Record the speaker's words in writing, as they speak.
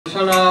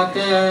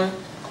शलाकया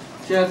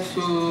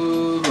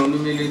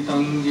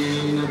चक्षुरुन्मिलितं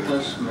येन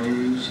तस्मै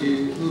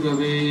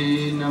श्रीगुरवे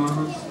नमः।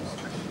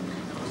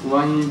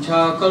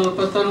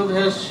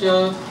 वाञ्छाकल्पतरुभ्यश्च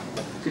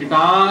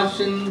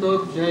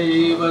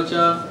कृपासिन्धुभ्यैव च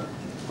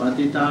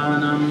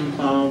पतितानां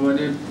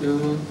पावनेभ्यो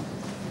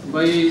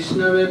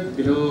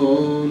वैष्णवेभ्यो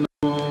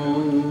नमो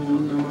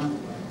नमः।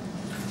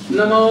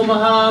 नमो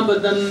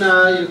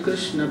महावदन्नाय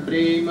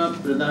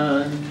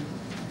कृष्णप्रेमप्रदाय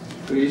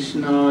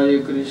कृष्णाय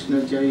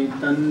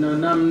कृष्णचैतन्य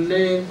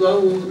नाम्ने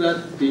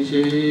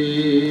गौरतिशे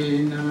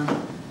नमः।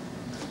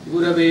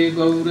 गुरवे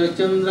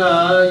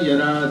गौरचन्द्राय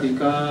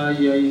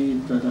राधिकायै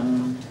तदा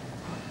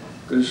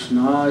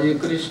कृष्णाय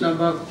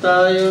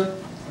कृष्णभक्ताय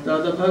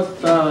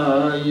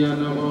तद्भक्ताय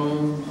नमो।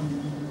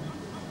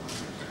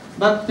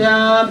 भक्त्या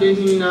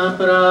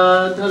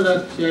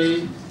विहीनापराधलक्ष्यै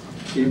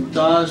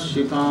क्षिप्तास्य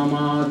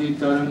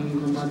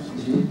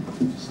कामादितरङ्गमध्ये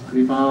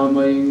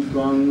कृपामयीं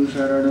त्वां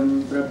शरणं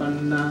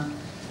प्रपन्ना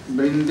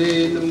वृन्दे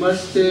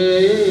नमस्ते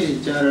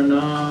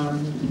चरणान्।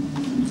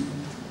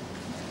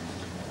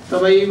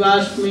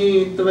 त्वयैवास्मि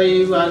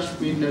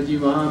न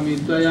जीवामि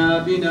त्वया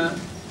विना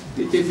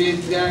इति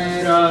विज्ञाय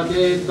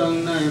राधे त्वं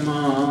नय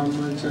मां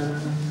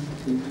चरणं।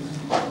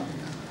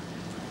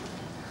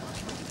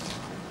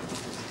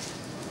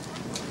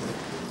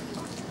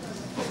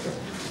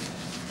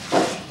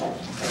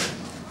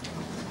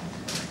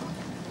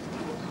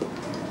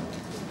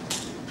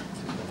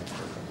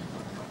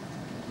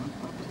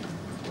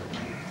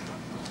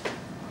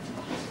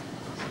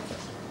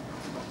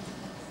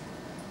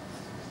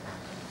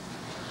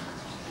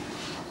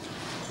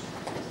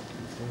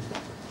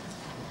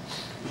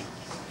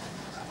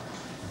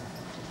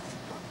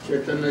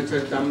 चैतन्य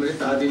चरितामृत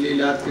आदि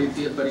लीला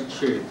तृतीय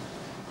परिच्छेद।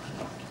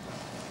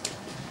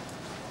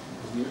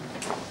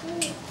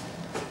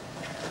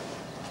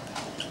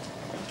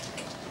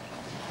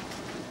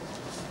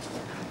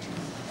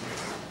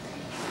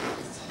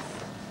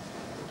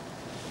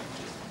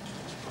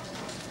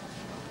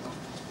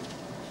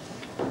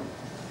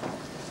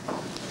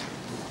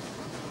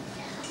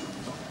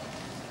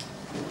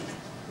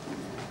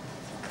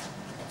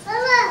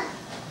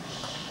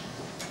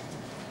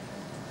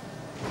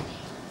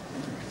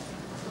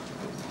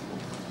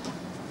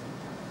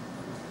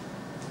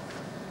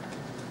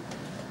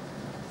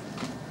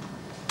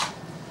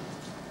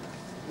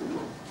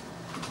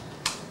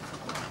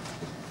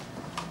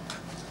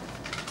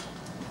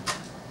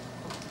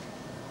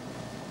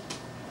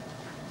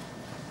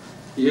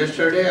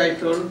 Yesterday I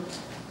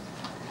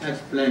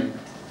explained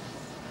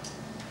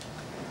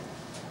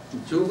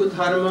Yug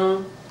Dharma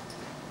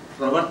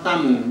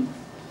Pravartamu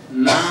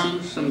Nam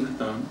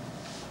Sankritam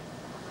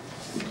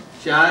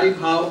Chari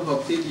Bhav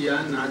Bhakti Diya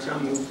Nacha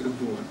Mukti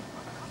Bhuvan।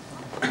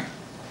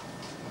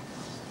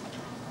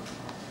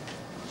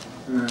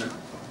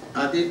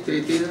 Adi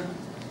Tritiya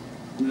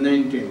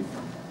 19।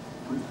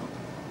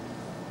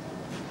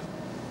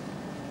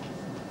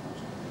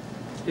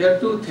 There are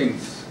two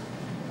things.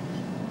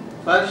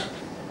 First,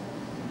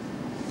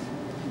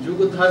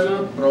 Yug Dharma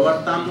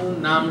Pravartamu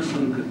Nam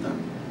Sankritam.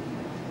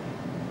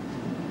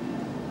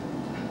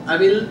 I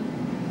will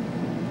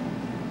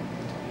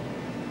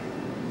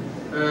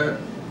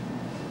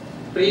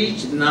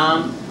preach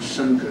Nam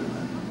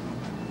Sankirtan.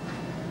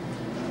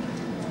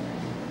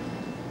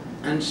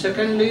 And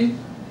secondly,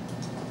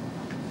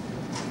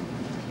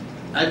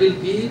 I will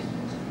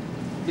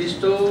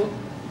bestow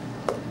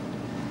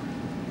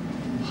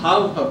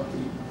Bhav Bhakti.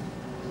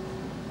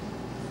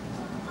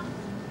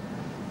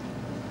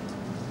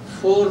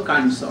 4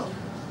 kinds of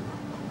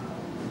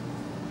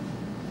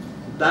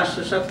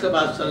Dasya Sakta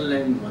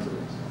Vatsalya in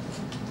Madhurya.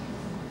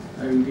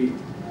 I will give.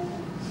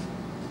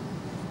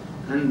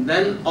 And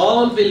then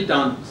all will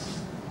dance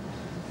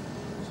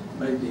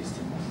by these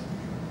things.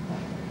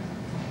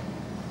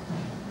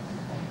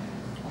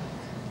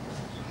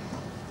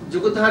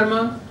 Yug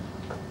Dharma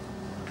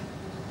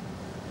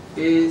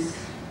is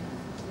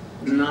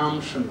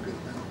Nam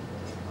Sankirtan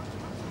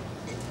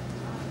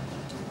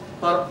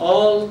for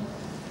all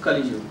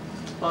Kali Yuga.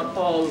 For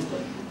all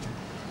Kali.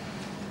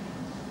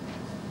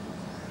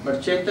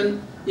 But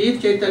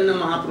if Chaitanya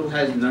Mahaprabhu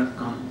has not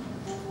come,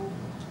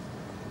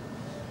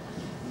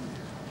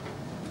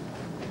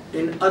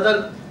 in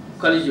other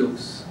Kali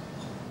Yugas,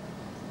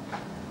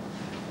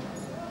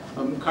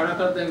 हम खड़ा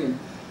कर देंगे,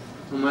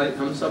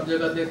 हम सब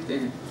जगह देखते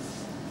हैं।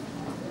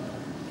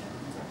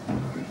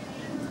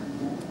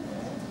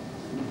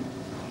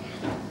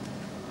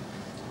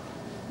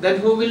 Then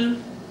who will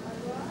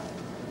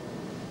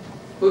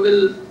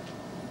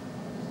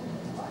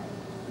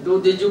do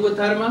the Yug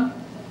Dharma?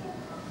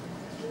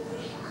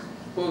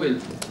 Who will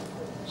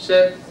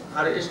set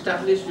or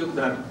establish Yug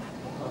Dharma?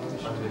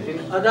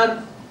 In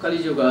other Kali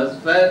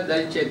Yugas where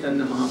there is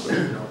Chaitanya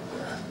Mahaprabhu.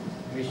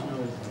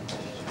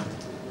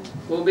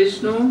 Who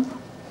Vishnu?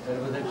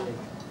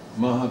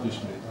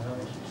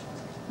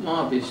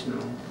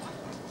 Mahavishnu.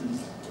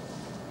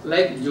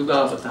 Like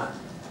Yugavatar.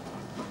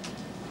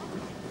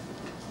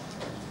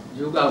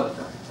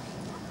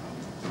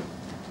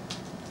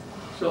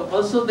 So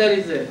also there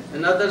is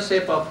another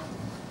shape of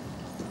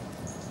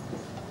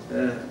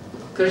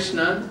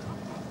Krishna,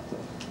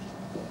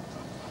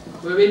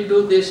 we will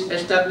do this,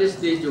 establish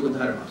this Yuga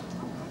Dharma.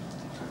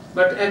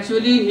 But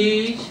actually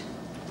he is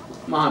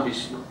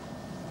Mahavishnu,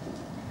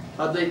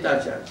 Advaita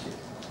Acharya.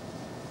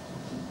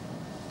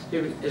 He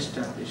will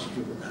establish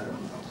Yuga Dharma.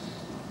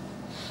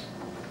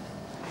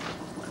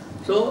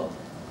 So,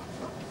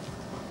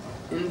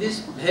 in this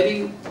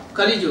very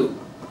Kali Yuga,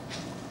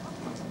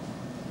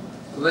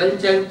 when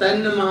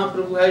Chaitanya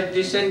Mahaprabhu has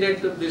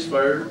descended to this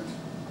world,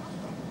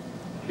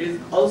 he is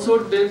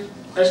also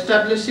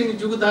establishing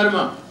Yuga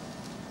Dharma.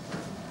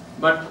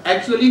 But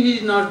actually he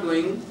is not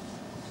doing.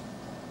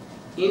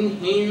 In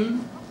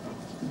him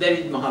there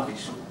is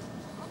Mahavishnu,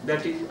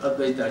 that is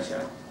Advaita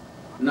Acharya.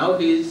 Now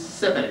he is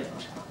separate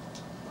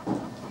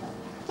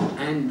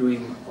and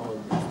doing all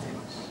these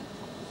things.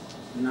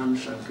 Nam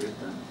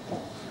Sankirtan.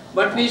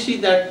 But we see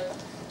that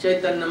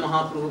Chaitanya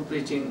Mahaprabhu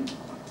preaching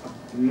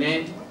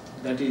name,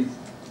 that is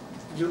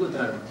Yuga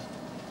Dharma.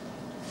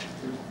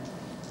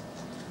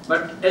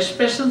 But a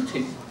special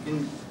thing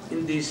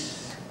in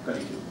this Kali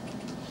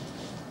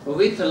Yuga,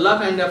 with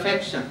love and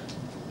affection,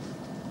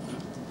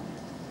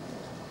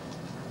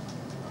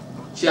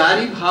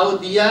 Chari bhav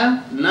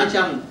diya na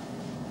chamu.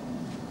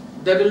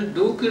 They will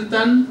do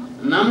kirtan,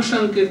 nam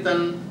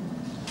sankirtan,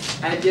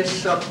 as a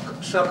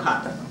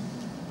sakha,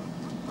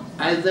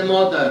 as a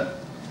mother,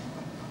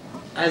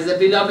 as a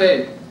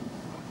beloved,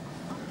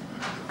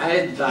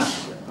 as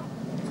dasya.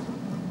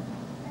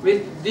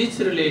 With this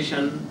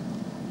relation,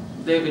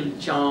 they will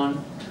chant,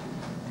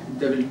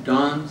 they will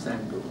dance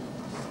and do.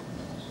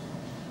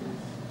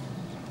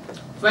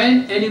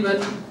 When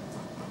anyone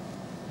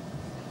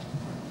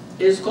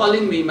is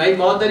calling me, my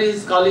mother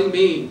is calling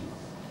me,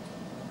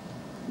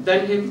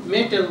 then he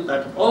may tell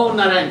that, oh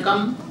Narayan,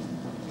 come,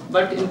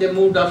 but in the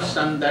mood of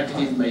son, that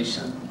he is my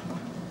son.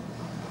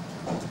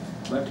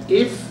 But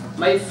if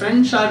my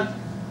friends are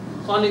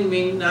calling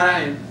me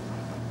Narayan,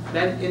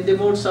 then in the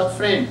moods of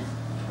friend.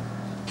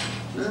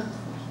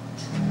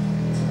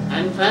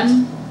 And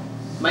when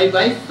my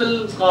wife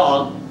will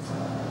call,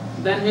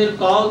 then he will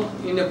call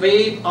in a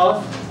way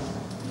of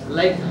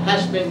like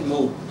husband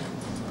mood.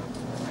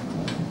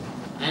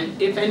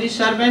 And if any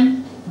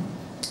servant,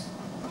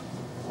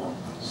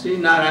 see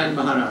Narayan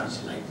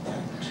Maharaja like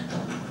that.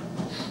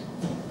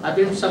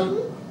 Having some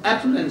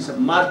affluence,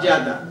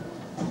 marjada.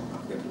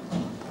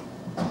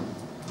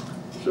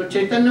 So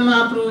Chaitanya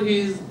Mahaprabhu, he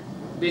is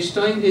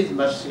bestowing his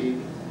mercy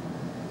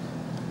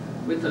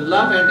with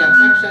love and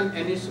affection,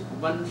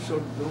 anyone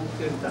should do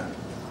kirtan.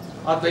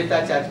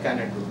 Advaita Acharya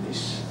cannot do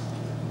this.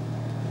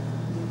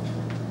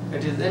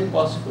 It is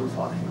impossible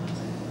for him.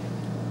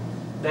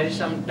 There is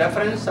some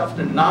difference of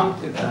the Nam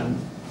Kirtan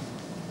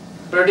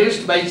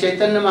produced by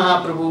Chaitanya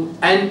Mahaprabhu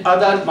and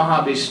other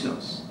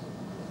Mahavishnus.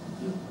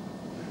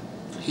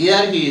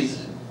 Here he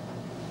is,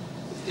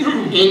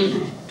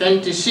 in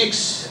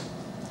 26,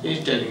 he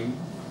is telling,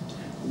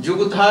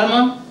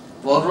 Jugadharma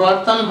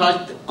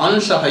Varvartan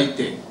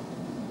Anshahaite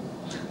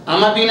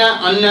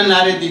Amabina Anya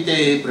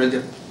Naredite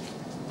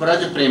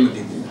Braja Prema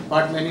Dite.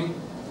 What meaning?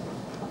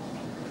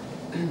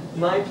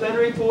 My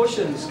plenary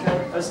portions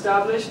can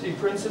establish the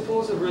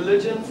principles of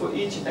religion for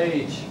each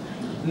age.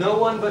 No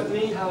one but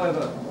me,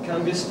 however,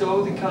 can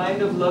bestow the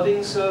kind of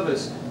loving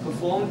service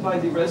performed by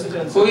the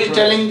residents Who of is Braj.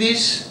 telling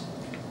this?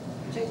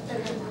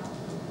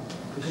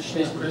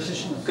 Krishna.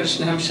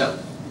 Krishna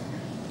himself.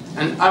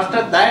 And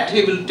after that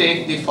he will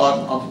take the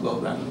form of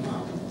Gauranga.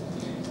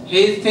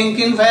 He is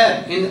thinking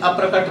where? In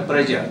Aprakat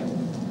Braja.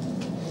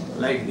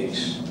 Like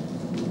this.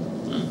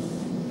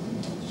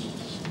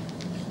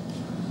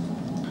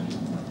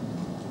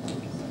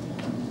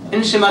 In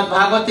Srimad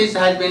Bhagavatam it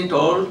has been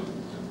told,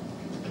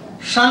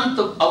 Sant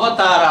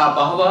avatara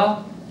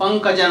bahava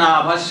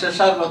pankajana bhasya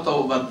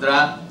sarvato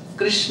badra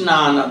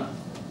krishnana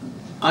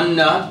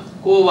anya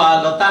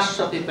kova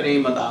latasvati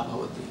premada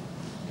bhavati.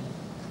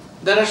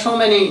 There are so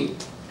many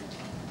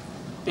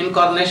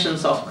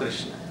incarnations of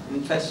Krishna.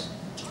 In fact,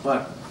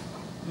 what?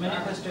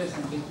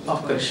 Manifestation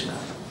Of Krishna.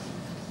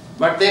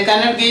 But they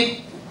cannot give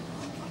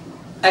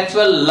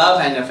actual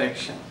love and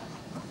affection.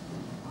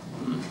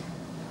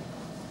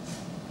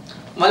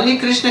 Only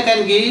Krishna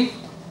can give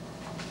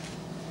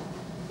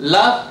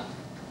love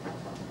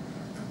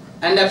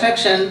and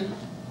affection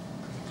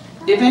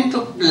even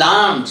to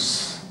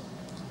plants,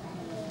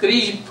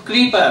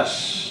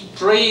 creepers,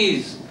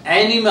 trees,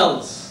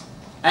 animals,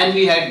 and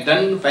he had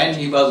done when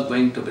he was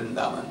going to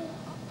Vrindavan.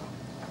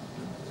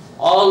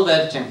 All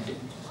were chanting.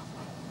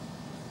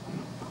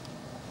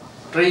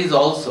 Trees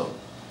also,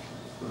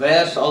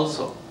 bears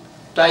also,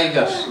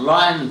 tigers,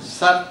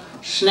 lions,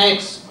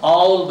 snakes,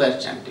 all were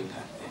chanting.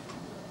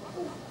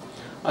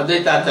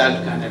 Advaita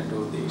Acharya cannot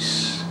do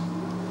this.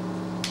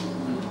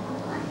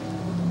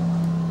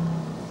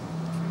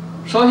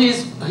 So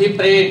he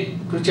prayed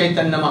to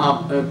Chaitanya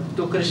Mahaprabhu,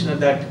 to Krishna,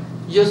 that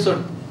you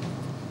should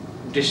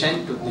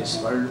descend to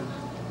this world,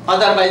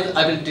 otherwise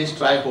I will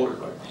destroy whole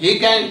world. He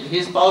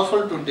is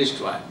powerful to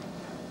destroy.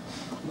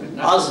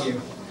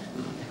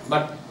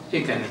 But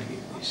he cannot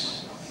give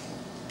this.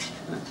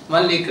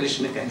 Only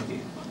Krishna can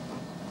give.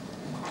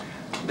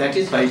 That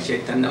is why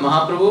Chaitanya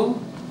Mahaprabhu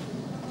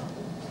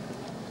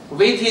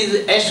with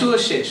his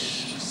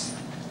associates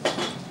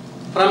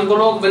from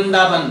Golok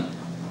Vrindavan,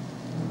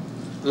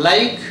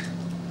 like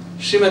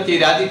Srimati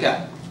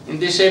Radhika in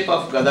the shape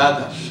of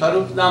Gadadhar,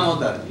 Sarup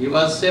Damodar, he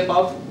was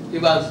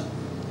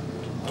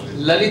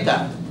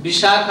Lalita,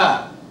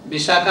 Vishakha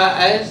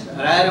as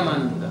Raya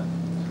Ramananda,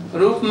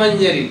 Rup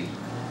Manjari,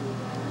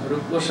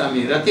 Rup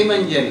Goswami, Rati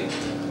Manjari,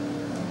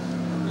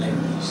 like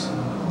this,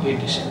 he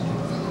descended.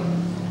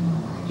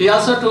 He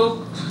also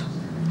took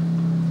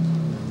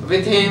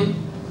with him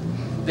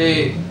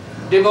the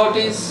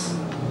devotees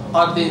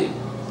or the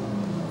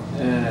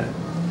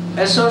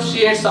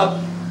associates of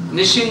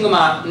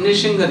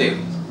Nishingadev,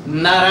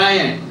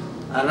 Narayan,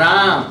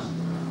 Ram,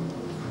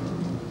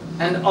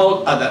 and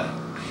all other.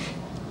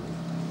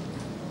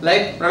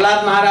 Like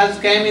Prahlad Maharaj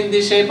came in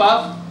the shape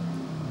of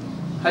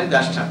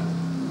Haridas Thakur.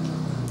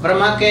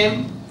 Brahma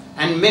came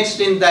and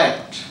mixed in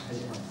that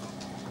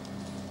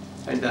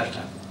Haridas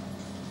Thakur.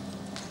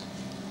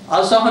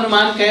 Also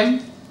Hanuman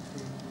came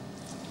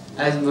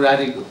as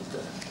Murari Gupta.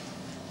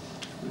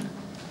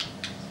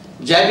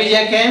 Jai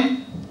Vijay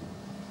came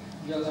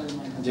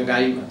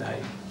Jagai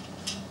Madhai.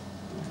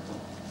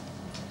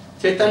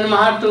 Chaitanya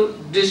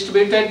Mahaprabhu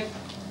distributed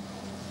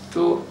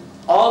to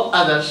all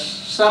others.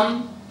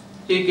 Some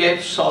he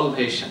gave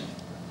salvation.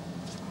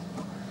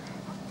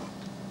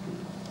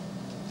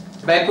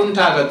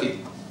 Vaikuntha-gati,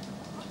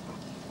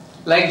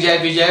 like Jai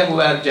Vijay, who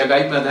were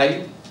Jagai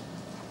Madhai,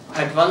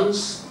 at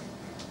once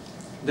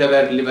they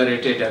were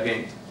liberated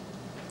again.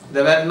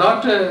 They were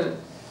not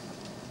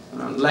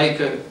like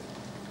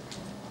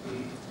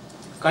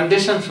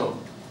conditioned soul.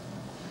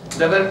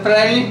 They were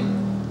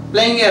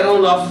playing a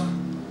role of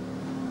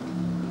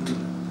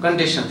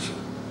conditioned soul,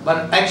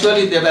 but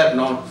actually they were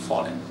not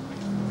fallen.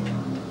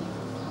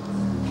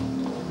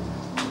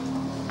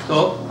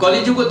 तो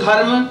कलिजुग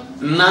धर्म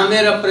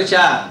नामेर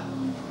प्रचार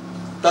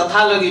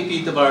तथा लगी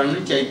पीत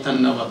वर्ण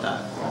चैतन्य अवतार.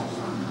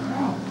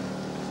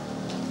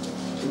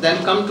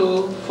 Then come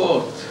to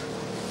fourth.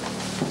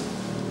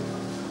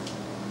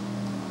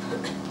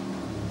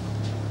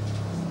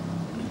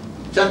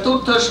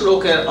 चतुर्थ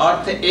श्लोकेर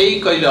अर्थ এই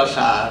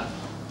কৈলাসার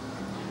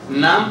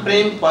नाम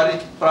प्रेम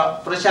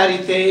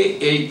प्रचारिते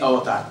এই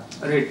अवतार.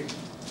 Read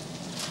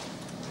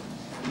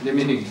the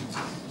meaning.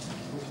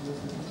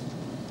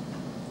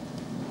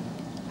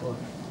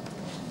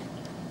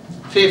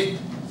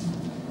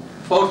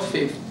 Fourth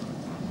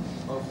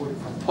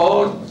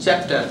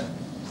chapter,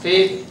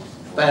 fifth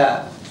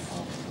para.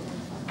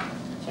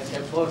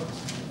 Chapter 4.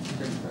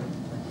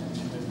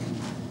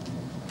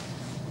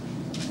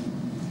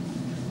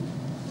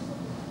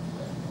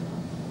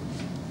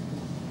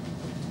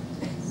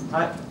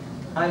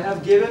 I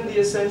have given the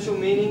essential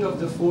meaning of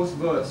the fourth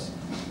verse.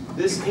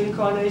 This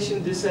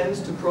incarnation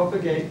descends to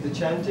propagate the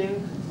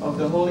chanting of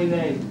the holy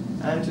name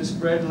and to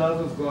spread love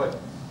of God.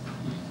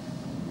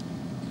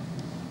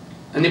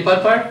 Any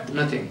purport?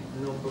 Nothing.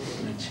 No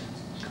purpose.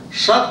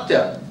 सत्य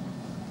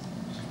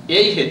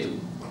यही हेतु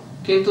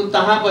किंतु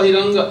तहाँ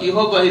बहिरंग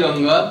इहो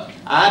बहिरंग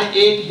are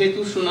एक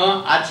हेतु सुनो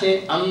आछे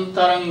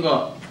अंतरंग.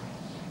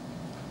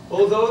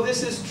 Although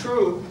this is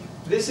true,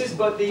 this is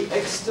but the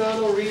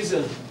external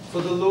reason for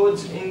the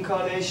Lord's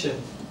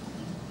incarnation.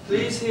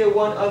 Please hear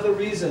one other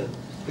reason,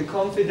 the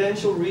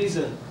confidential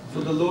reason for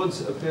the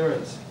Lord's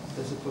appearance.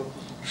 That's a purpose.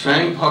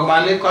 स्वयं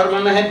भगवान ने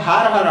कर्म न है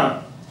भार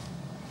हरण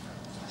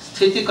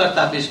स्थिति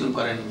करता विष्णु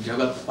करें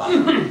जगत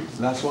पालन.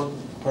 Last one.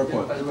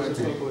 Purport.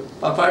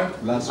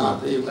 Purport. Last one.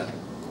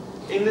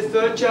 In the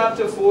third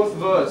chapter, fourth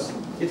verse,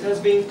 it has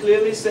been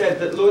clearly said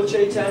that Lord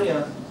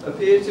Chaitanya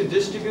appeared to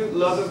distribute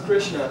love of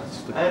Krishna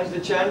and the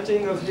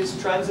chanting of his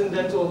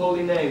transcendental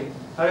holy name,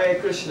 Hare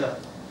Krishna.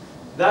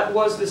 That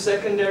was the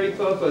secondary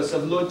purpose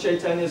of Lord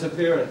Chaitanya's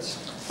appearance.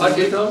 What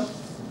did you know?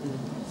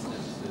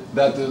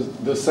 That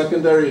the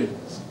secondary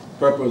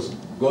purpose,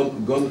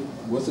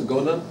 what's it,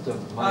 Gona?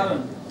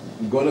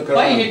 Gona Karan.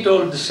 Why he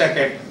told the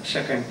secondary?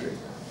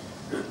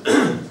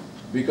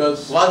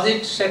 Because... Was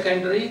it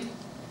secondary?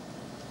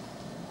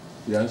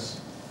 Yes.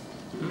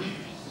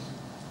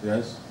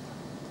 Yes.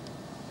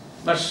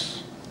 But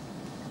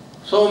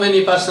so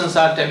many persons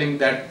are telling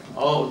that,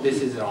 oh,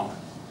 this is wrong.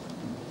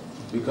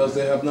 Because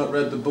they have not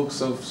read the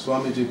books of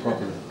Swamiji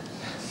properly.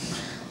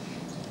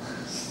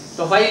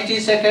 So why it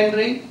is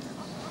secondary?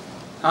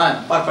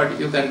 Perfect,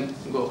 you can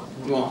go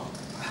on.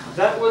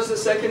 That was the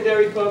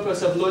secondary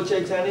purpose of Lord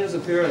Chaitanya's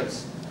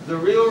appearance. The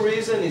real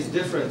reason is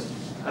different,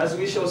 as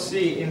we shall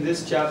see in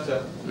this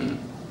chapter.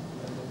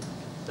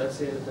 That's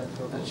the end of that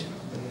purpose.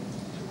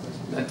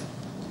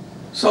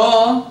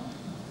 So,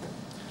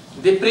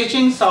 the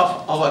preachings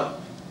of our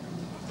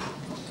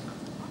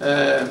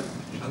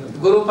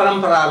Guru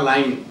Parampara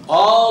line,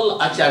 all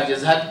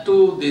acharyas had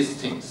these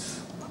things.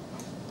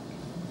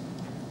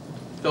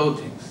 Two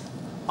things,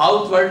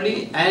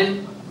 outwardly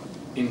and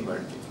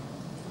inwardly.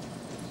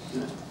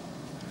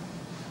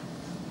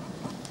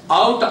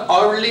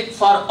 Outwardly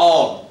for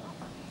all,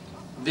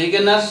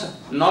 beginners,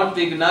 not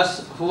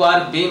beginners, who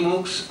are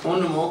Vimukhs,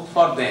 Unmukh,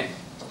 for them.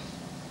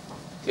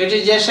 It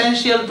is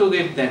essential to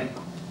give them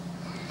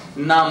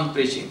Nam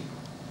preaching.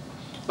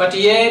 But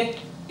yet,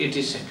 it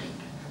is secondary.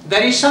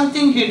 there is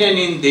something hidden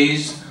in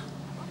this,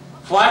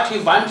 what he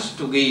wants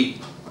to give.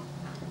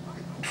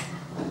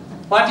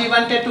 What he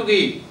wanted to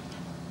give.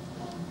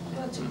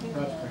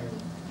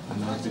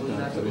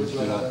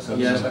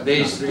 Yes,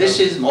 this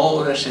is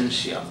more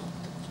essential.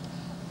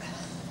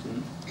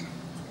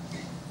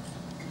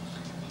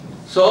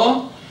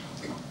 So,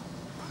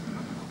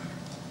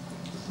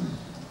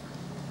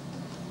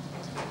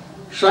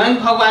 स्वयं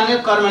भगवान के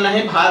कर्म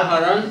नहीं भार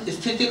हरण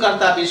स्थिति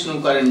करता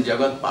विष्णु करें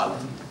जगत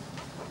पालन.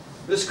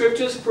 The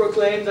scriptures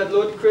proclaim that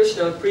Lord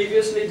Krishna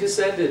previously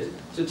descended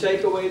to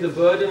take away the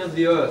burden of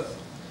the earth.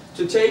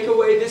 To take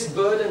away this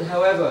burden,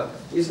 however,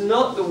 is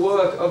not the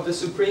work of the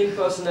Supreme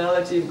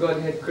Personality of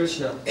Godhead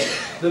Krishna.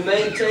 The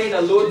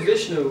maintainer, Lord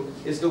Vishnu,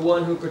 is the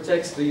one who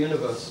protects the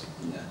universe.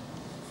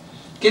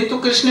 किंतु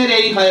कृष्ण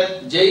रे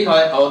है जय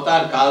है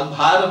अवतार काल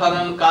भार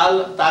हरण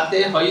काल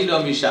ताते हईल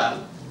मिशाल.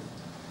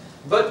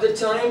 But the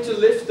time to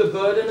lift the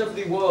burden of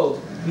the world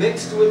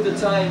mixed with the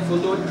time for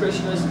Lord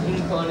Krishna's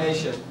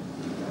incarnation.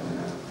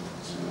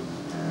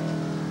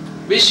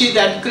 We see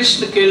that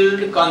Krishna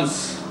killed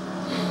Kans,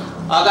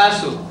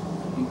 Agasur,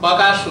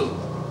 Bakasur,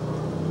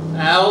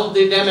 and all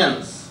the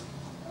demons.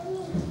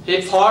 He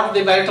fought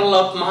the battle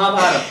of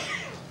Mahabharata,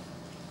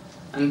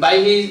 and by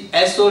his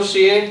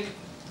associate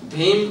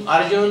Bhim,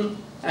 Arjun,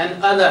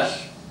 and others,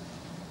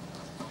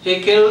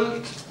 he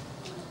killed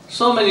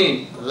so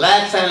many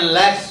lakhs and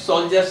lakhs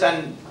soldiers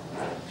and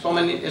so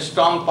many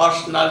strong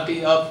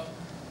personality of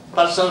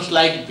persons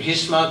like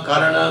Bhishma,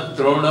 Karna,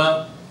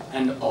 Drona,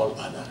 and all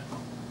others.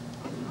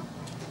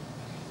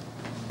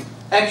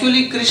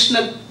 Actually,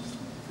 Krishna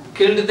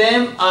killed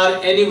them or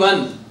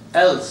anyone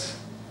else?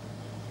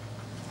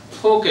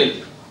 Who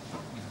killed?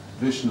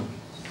 Vishnu.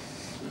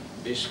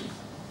 Vishnu.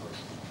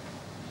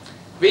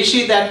 We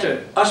see that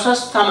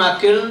Ashwasthama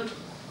killed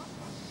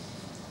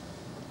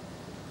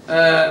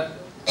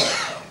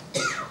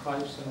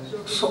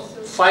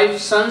 5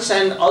 sons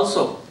and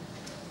also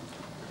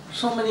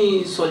so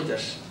many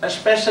soldiers,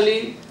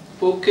 especially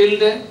who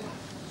killed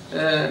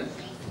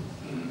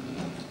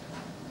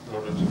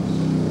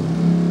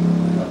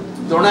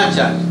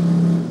Dronacharya.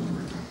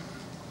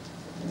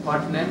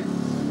 What name?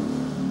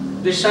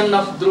 The son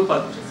of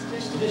Drupad.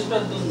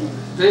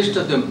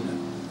 Drishtadyumna.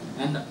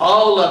 And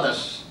all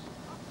others,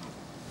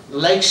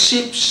 like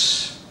sheep,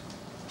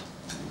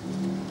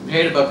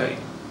 bhed bakari,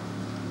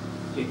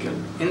 he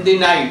killed in the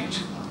night.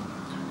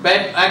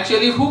 But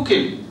actually, who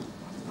killed?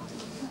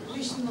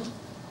 Vishnu.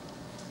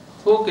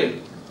 Who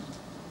killed?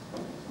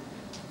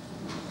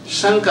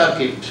 Shankar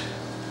killed,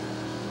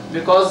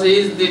 because he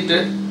is the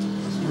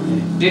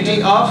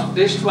deity of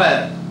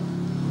destroyer.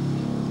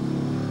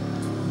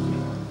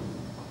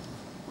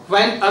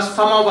 When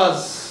Asthama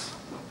was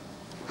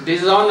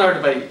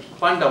dishonored by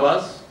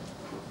Pandavas,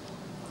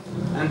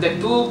 and they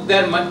took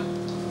their money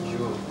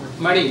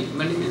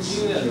means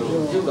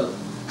jewel,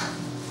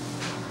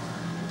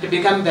 he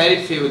became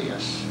very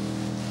furious,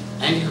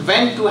 and he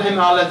went to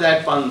Himalayas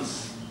at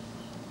once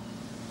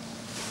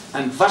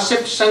and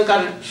worshipped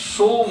Shankar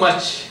so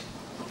much,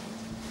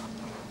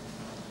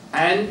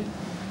 and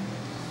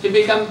he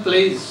became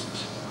pleased.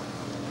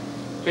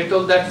 He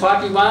told that,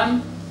 what you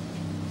want?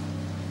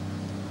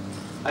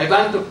 I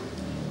want to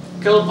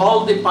kill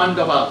all the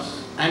Pandavas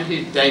and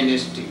his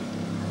dynasty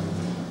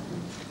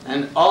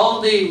and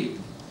all the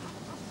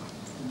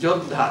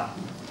Jodha,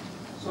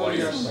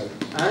 soldiers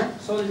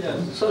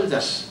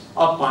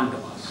of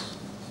Pandavas.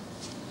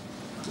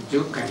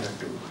 You cannot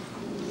do.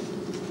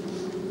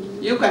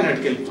 You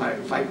cannot kill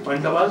five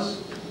Pandavas,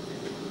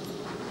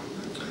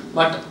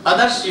 but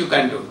others you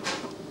can do.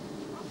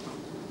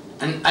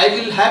 And I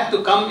will have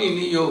to come in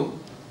you.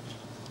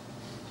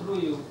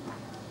 Through you.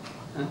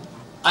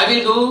 I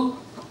will do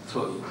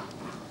through you.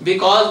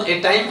 Because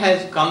a time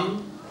has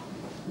come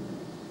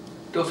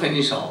to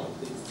finish all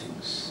these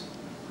things.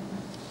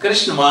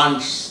 Krishna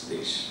wants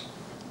this.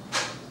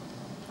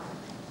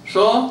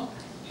 So,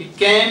 he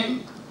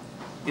came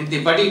in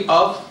the body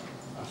of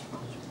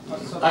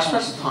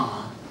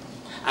Ashwasthama.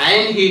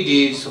 And he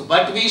did so.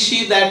 But we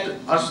see that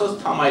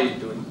Ashwasthama is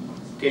doing,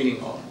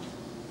 killing all.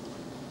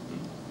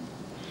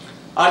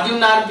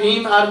 Arjuna or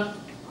Bhim are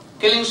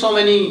killing so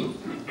many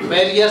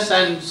warriors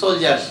and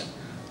soldiers,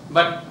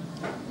 but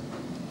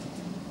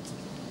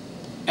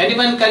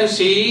anyone can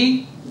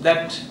see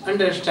that,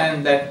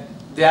 understand that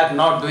they are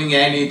not doing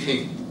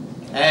anything.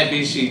 A,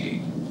 B, C,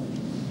 D.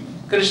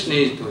 Krishna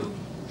is doing.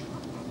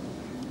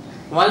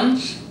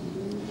 Once,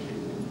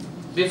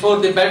 before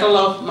the battle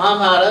of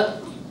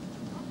Mahabharata,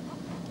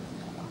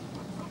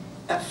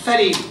 a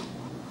very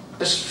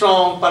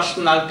strong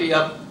personality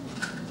of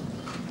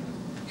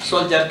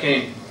soldier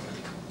came,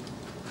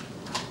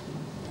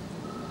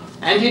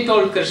 and he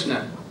told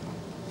Krishna.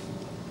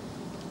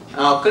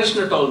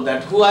 Krishna told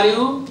that, who are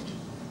you?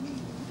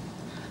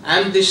 I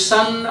am the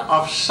son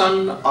of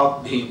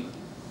Bhim.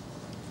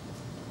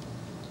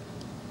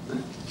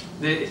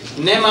 The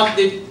name of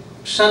the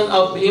son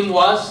of Bhim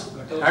was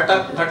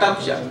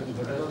Ghatotkacha,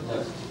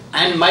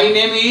 and my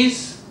name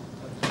is,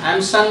 I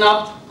am son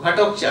of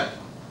Ghatotkacha,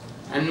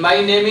 and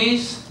my name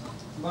is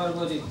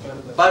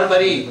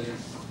Barbari.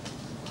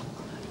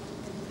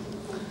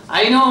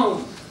 I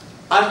know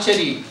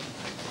archery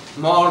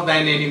more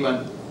than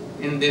anyone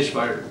in this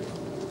world.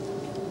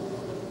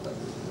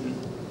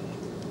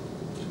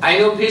 I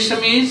know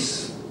Bhishma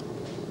is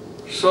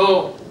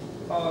so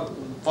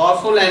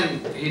powerful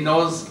and he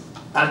knows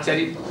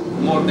archery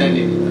more than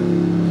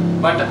anyone.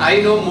 But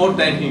I know more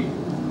than him.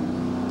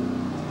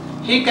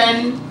 He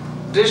can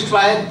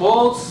destroy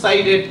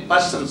both-sided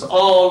persons,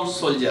 all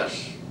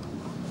soldiers.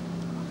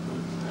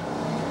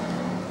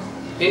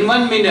 In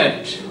 1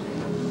 minute,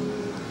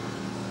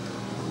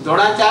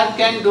 Dronacharya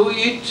can do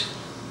it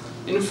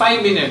in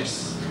 5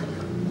 minutes.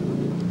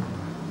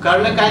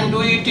 Karna can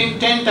do it in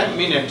 10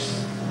 minutes.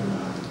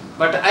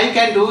 But I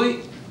can do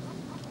it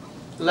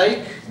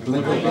like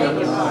Blink of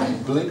an eye.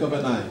 Blink of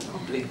an eye.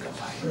 blink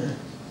of eye.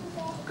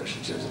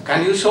 Krishna says,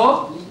 can you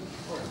show?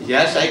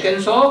 Yes, I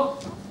can show.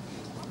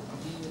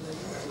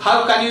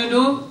 How can you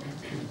do?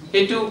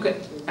 He took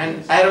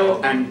an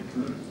arrow and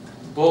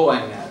bow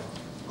and arrow.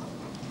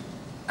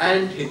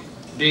 And he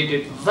did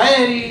it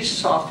very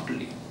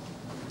softly.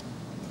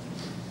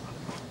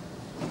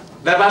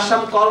 There was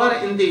some color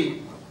in the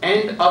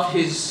end of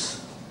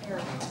his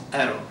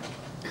arrow.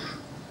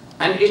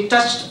 And it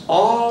touched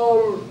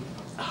all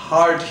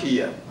heart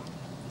here.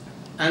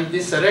 And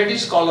this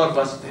reddish color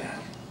was there.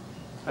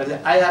 I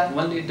said, I have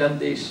only done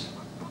this.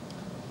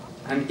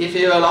 And if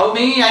you allow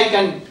me, I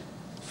can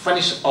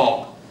finish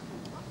all.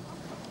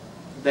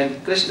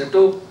 Then Krishna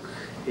took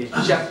a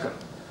chakra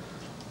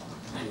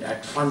and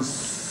at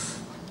once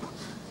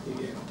he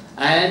gave.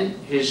 And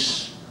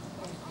his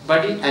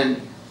body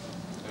and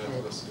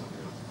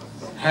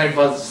head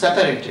was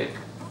separated.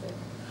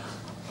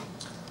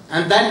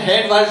 And then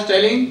head was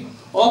telling,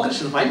 oh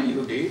Krishna, why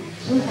you did?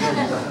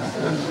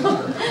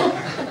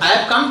 I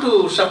have come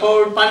to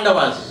support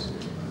Pandavas.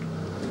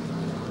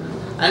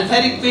 And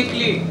very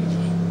quickly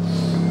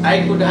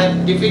I could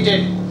have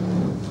defeated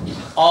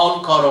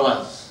all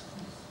Kauravas.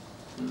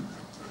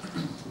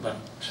 But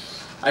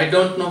I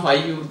don't know why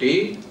you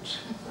did.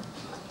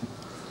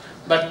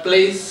 But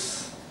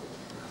please,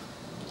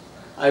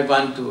 I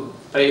want to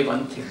pray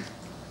one thing.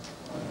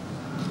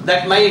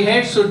 That my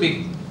head should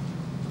be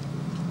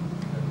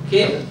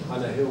here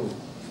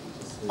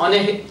on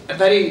a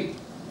very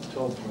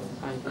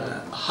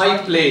high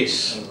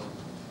place.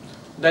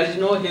 There is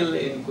no hill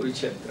in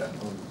Kurukshetra.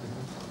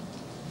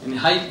 In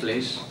high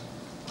place.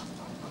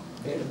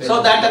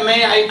 So that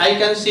I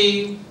can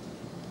see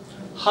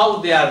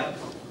how they are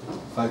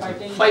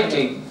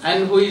fighting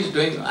and who is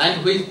doing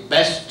and who is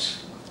best.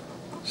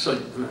 So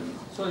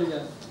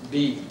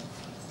be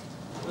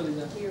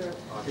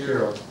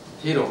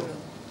hero.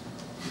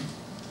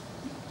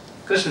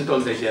 Krishna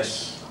told us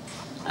yes.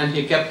 And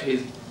he kept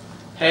his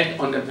head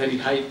on a very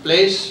high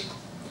place.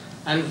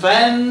 And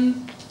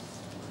when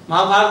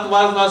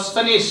Mahabharata was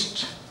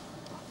finished,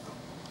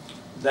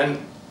 then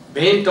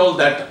Bhim told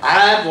that I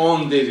have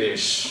won the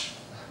race.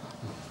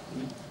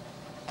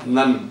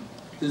 None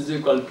is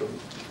equal to me.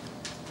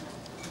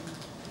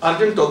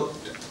 Arjuna told,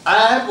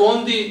 I have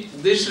won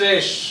this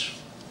race.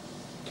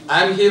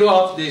 I am hero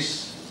of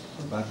this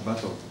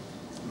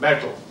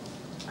battle.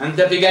 And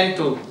they began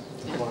to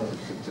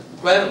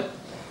quarrel.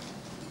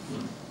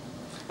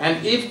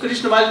 And if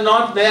Krishna was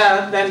not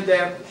there, then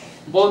they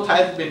both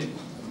had been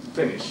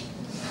finished.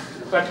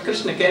 But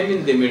Krishna came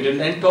in the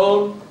middle and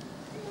told,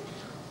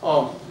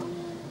 oh,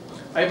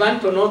 I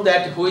want to know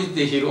that who is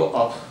the hero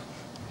of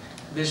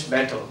this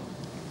battle.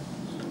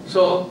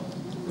 So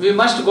we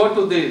must go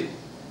to the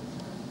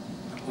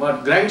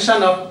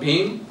grandson of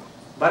Bhim,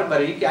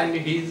 Barbaric, and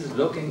he is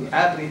looking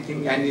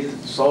everything and he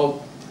is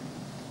so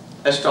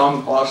a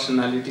strong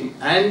personality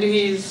and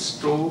he is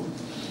true,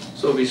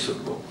 so we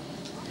should go.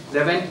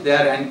 They went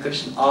there and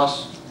Krishna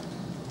asked,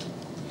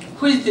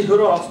 who is the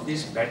hero of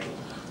this battle?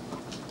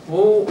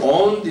 Who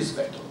won this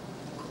battle?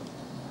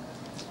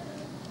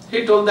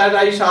 He told that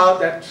I saw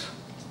that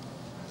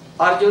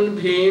Arjuna,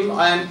 Bhim,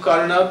 and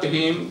Karna,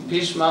 Bhim,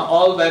 Bhishma,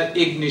 all were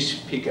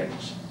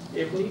insignificant.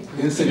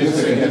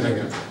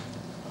 Insignificant.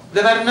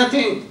 They were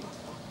nothing.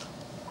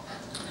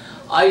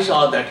 I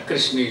saw that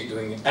Krishna is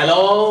doing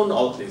alone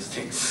all these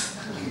things.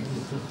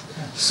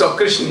 So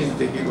Krishna is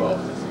the hero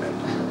of this battle.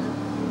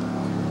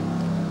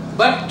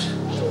 But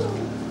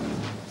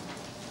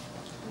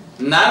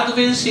Narada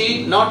will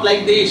see not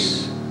like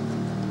this.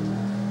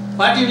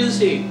 What he will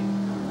see?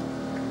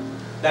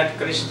 That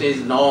Krishna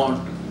is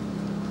not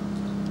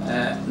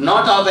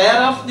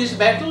aware of this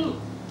battle.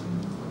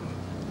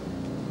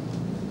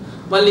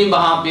 Only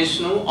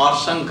Mahavishnu or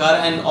Shankar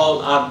and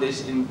all are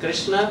this in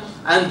Krishna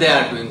and they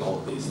are doing all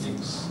these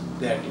things,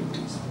 their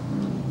duties.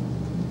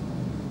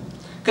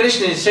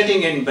 Krishna is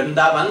sitting in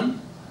Vrindavan,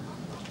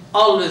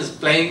 always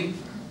playing,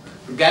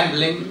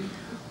 gambling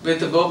with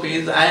the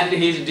gopis and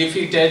he is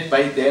defeated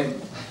by them.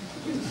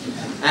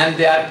 And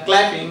they are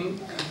clapping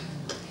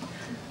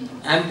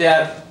and they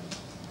are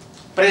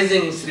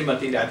praising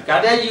Srimati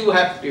Radhika, you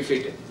have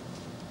defeated.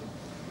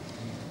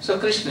 So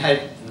Krishna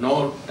had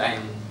no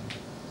time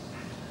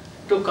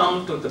to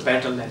come to the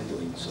battle and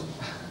doing so.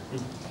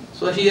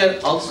 So here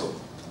also,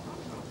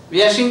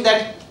 we are seeing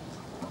that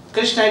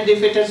Krishna had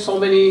defeated so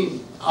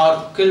many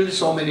or killed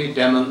so many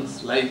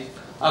demons like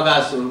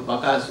Agasur,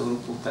 Bakasur,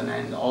 Putana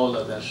and all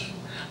others.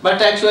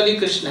 But actually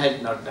Krishna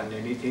has not done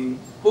anything.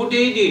 Who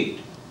did it?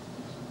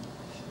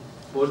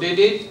 Who did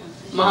it?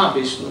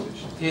 Mahavishnu.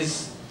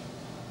 His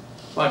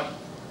what?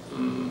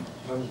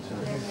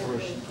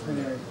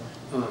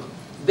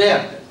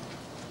 There.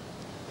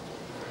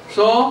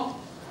 So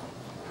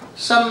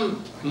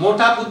some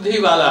mota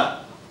buddhi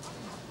wala,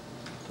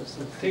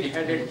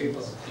 thick-headed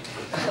people.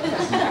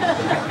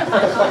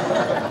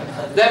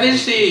 they will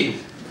see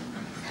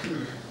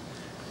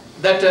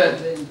that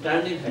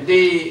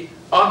the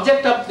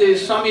object of the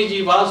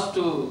Swamiji was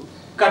to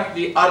cut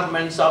the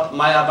arguments of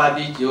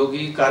Mayavadi,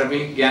 Yogi,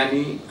 Karmi,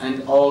 Jnani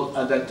and all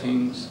other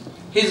things.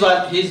 His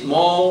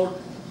more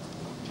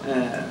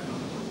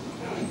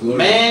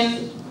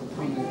main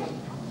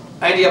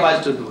idea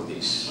was to do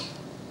this.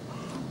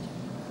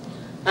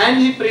 And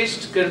he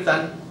preached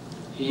Kirtan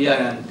here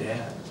and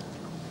there.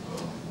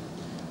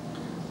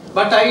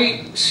 But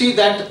I see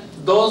that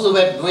those who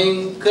were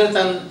doing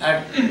Kirtan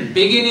at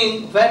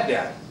beginning were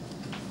there.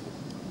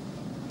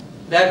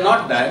 They are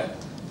not there.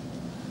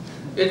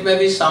 It may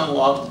be some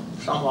of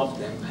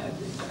them have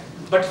been there.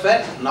 But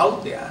where now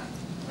they are?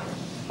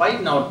 Why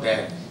not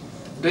there?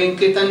 Doing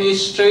Kirtan in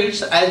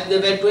streets as they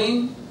were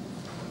doing?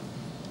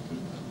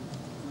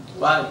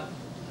 Why?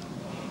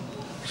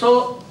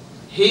 So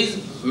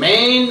his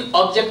main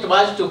object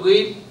was to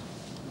give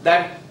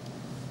that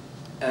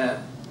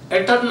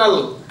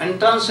eternal and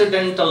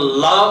transcendental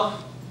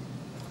love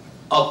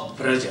of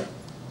Braja.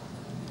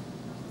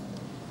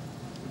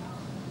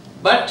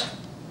 But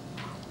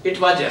it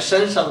was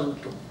essential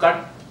to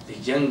cut the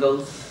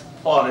jungles,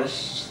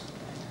 forests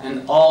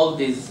and all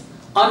these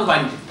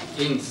unwanted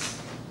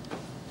things.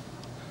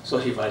 So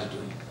he was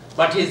doing.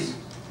 But his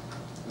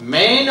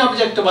main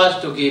object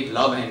was to give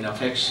love and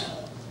affection,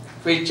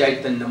 which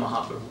Chaitanya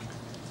Mahaprabhu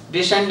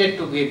descended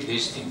to give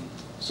this thing.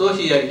 So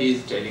here he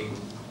is telling,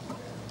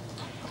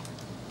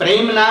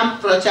 Prem Nam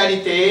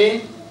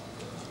Pracharite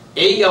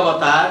Ei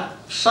Avatar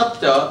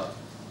Satya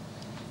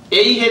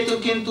Ei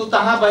Hetu Kintu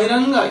Taha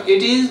Bahiranga.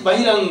 It is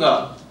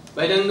Bahiranga.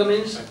 Bahiranga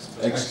means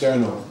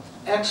External.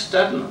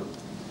 external.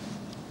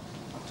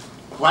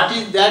 What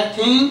is that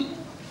thing?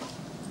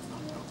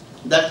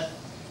 That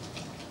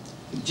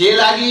Je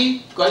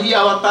lagi kahi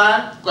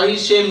avatar kahi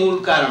se mool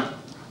karan.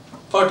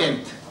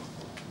 14th.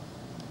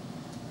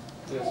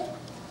 Yes.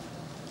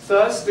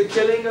 Thus, the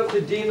killing of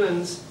the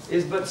demons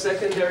is but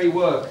secondary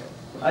work.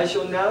 I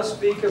shall now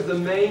speak of the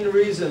main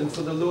reason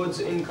for the Lord's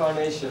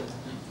incarnation.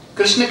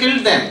 Krishna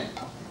killed them.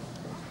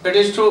 It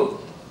is true.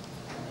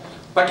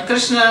 But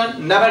Krishna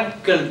never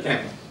killed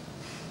them.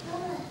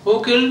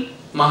 Who killed?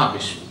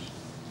 Mahavishnu.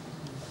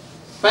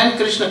 When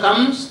Krishna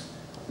comes,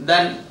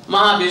 then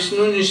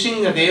Mahavishnu,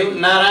 Nrsimhadev,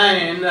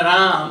 Narayan,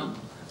 Ram,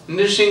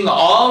 Nrsimha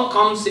all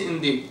comes in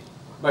the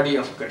body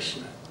of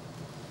Krishna.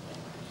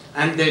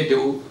 And they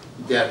do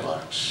their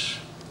works.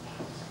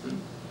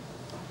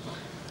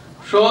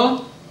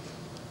 So,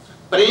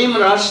 Prem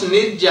Ras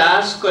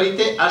Nirjas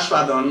Karite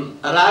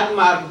Aswadan, Rag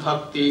Marg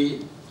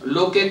Bhakti,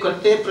 Loke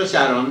Karte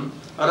Pracharan,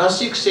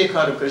 Rasik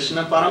Shekhar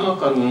Krishna Parama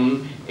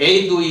Karun,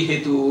 Ei Dui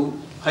Hetu,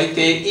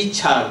 Haite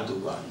Ichhar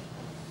Dugan.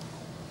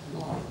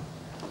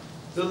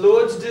 The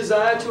Lord's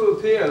desire to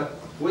appear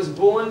was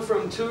born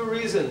from two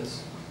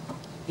reasons.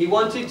 He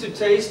wanted to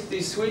taste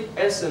the sweet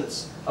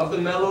essence of the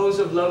mellows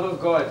of love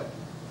of God,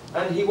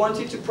 and he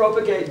wanted to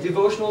propagate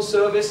devotional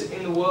service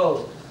in the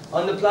world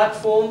on the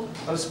platform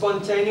of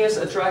spontaneous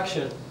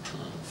attraction.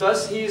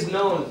 Thus he is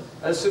known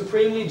as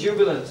supremely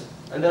jubilant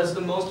and as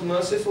the most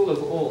merciful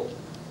of all.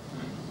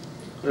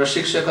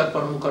 Rasik Shekhar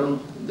Parama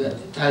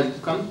Karun has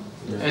come.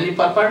 Any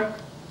purport?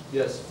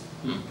 Yes.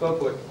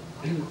 Purport.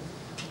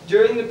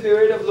 During the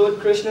period of Lord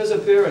Krishna's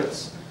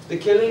appearance, the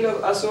killing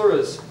of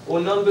asuras or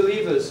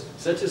non-believers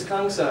such as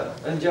Kamsa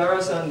and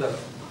Jarasandha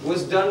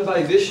was done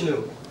by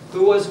Vishnu,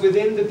 who was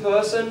within the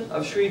person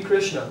of Sri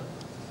Krishna.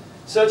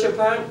 Such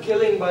apparent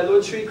killing by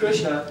Lord Sri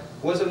Krishna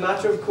was a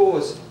matter of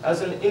course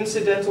as an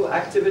incidental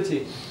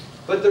activity,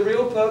 but the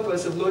real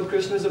purpose of Lord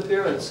Krishna's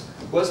appearance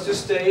was to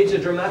stage a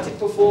dramatic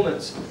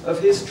performance of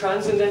his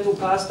transcendental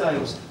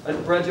pastimes at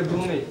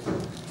Brajabhumi,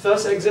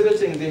 thus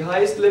exhibiting the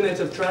highest limit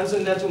of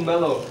transcendental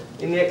mellow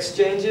in the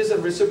exchanges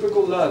of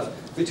reciprocal love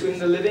between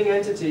the living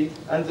entity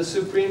and the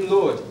Supreme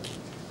Lord.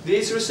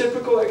 These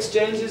reciprocal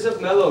exchanges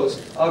of mellows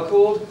are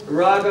called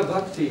Raga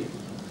Bhakti,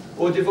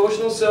 or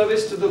devotional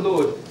service to the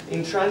Lord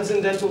in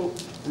transcendental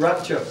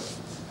rapture.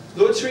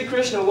 Lord Sri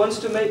Krishna wants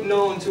to make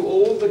known to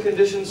all the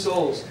conditioned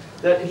souls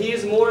that he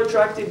is more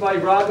attracted by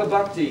Raga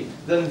Bhakti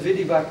than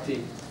Vidhi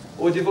Bhakti,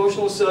 or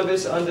devotional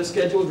service under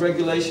scheduled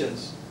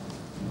regulations.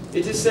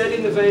 It is said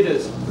in the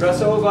Vedas,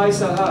 Raso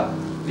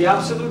Vaisaha, the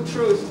absolute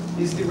truth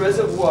is the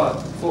reservoir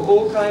for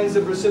all kinds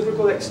of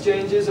reciprocal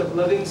exchanges of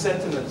loving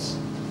sentiments.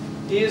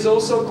 He is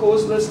also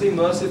causelessly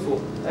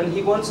merciful, and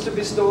he wants to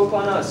bestow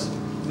upon us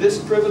this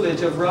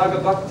privilege of Raga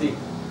Bhakti.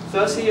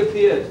 Thus he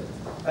appeared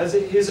as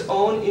his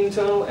own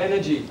internal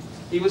energy.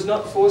 He was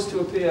not forced to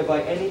appear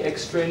by any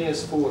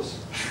extraneous force.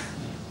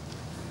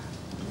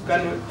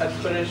 Can we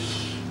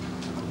express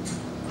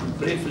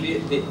briefly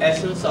the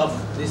essence of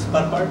this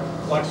purport,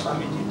 what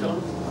Swamiji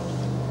told?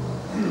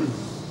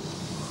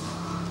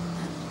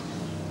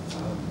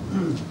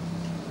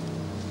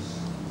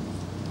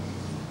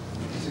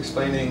 He's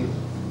explaining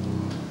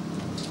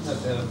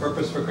that the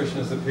purpose for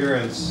Krishna's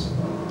appearance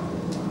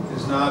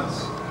is not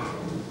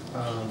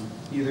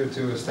either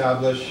to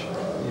establish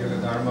Yoga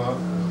Dharma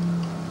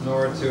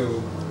nor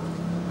to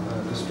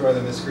destroy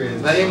the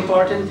miscreants. Very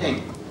important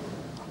thing.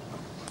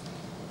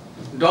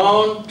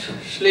 Don't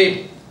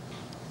sleep.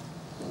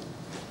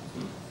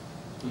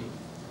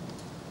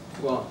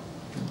 Go on.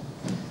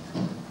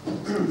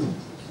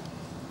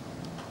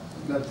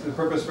 That the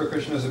purpose for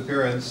Krishna's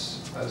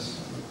appearance, as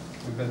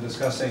we've been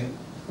discussing,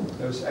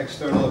 there's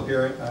external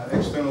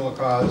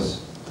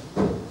cause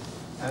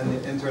and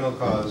the internal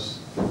cause.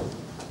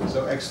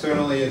 So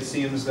externally it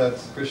seems that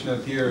Krishna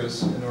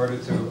appears in order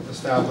to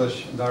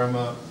establish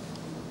Dharma,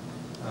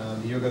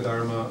 the Yoga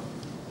Dharma,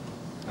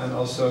 and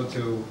also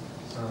to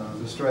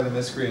destroy the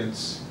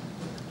miscreants.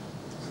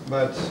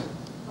 But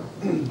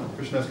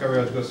Krishnadas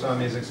Kaviraj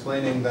Goswami is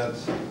explaining that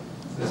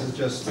this is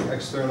just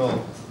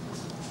external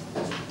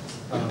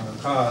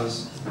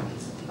cause,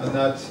 and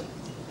that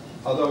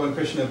although when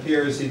Krishna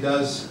appears he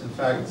does in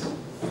fact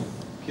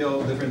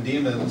kill different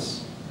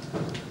demons,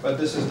 but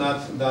this is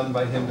not done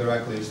by him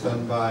directly, it's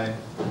done by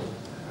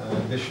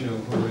Vishnu,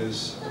 who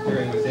is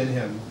appearing within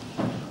him.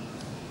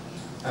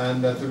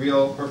 And that the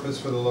real purpose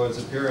for the Lord's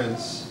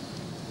appearance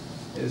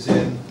is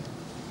in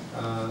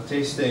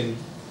tasting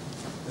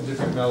the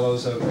different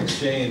mellows of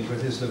exchange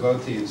with his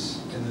devotees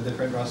in the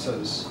different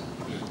rasas,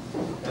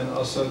 and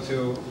also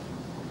to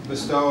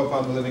bestow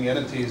upon the living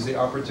entities the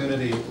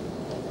opportunity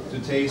to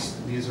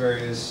taste these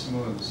various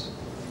moods.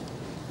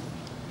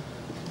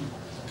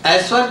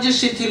 ऐश्वर्य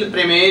शिथिल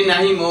प्रेमे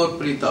नहीं मोर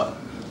प्रीत,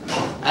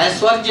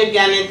 ऐश्वर्य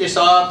ज्ञाने ते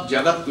सब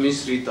जगत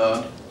मिश्रित,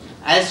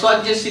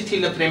 ऐश्वर्य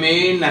शिथिल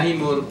प्रेमे नहीं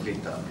मोर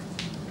प्रीत.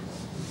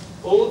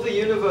 All the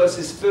universe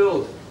is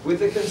filled with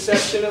the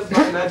conception of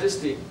my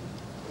majesty,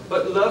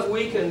 but love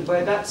weakened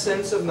by that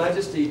sense of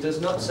majesty does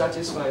not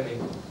satisfy me.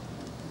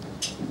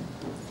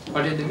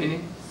 What is the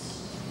meaning?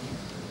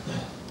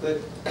 That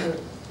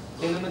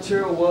in the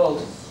material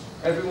world,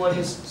 everyone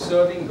is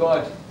serving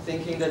God,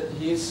 thinking that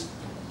He is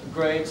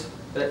great,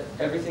 that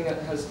everything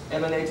has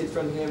emanated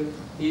from Him.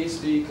 He is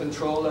the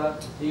controller,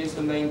 He is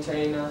the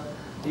maintainer,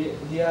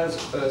 He has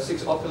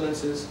 6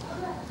 opulences.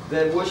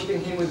 They're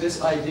worshipping Him with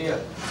this idea.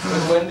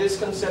 But when this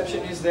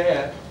conception is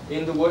there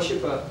in the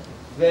worshipper,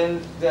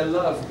 then their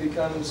love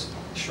becomes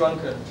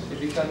shrunken, it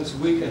becomes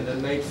weakened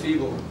and made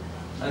feeble.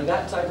 And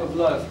that type of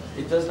love,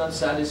 it does not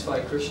satisfy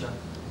Krishna.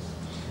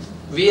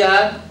 We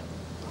are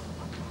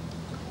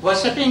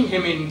worshipping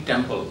Him in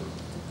temple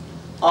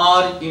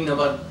or in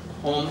our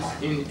homes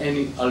in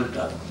any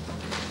altar,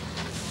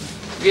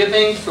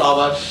 giving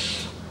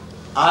flowers,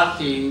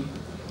 aarti,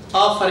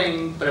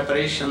 offering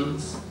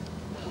preparations,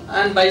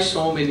 and by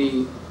so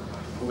many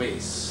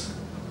ways.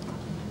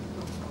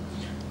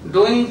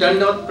 Doing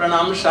Dandot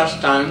Pranam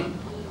Sashtang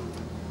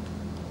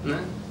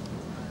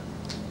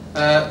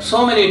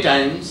so many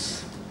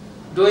times,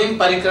 doing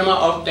parikrama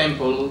of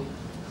temple,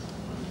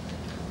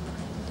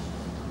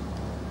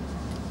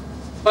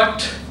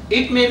 but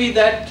it may be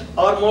that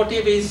our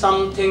motive is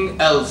something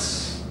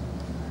else.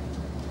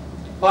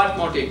 What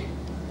motive?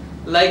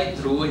 Like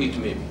Dhruva it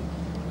may be.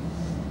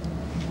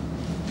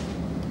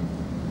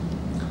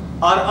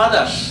 Or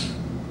others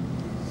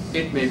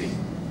it may be.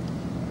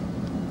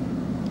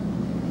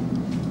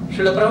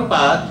 Srila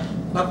Prabhupada,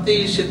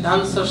 Bhakti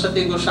Siddhanta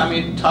Saraswati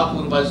Goswami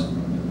Thakur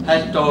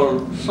has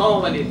told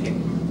so many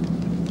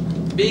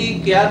things.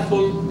 Be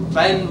careful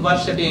when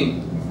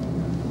worshipping.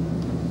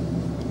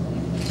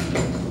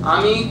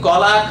 Ami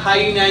kola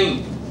khai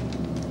nahi.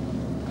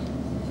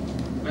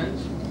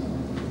 Means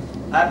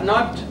I have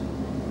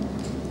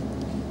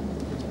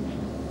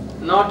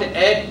not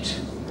ate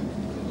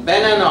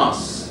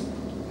bananas.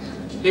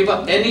 If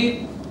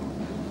any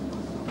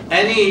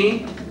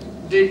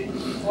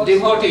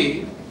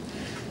devotee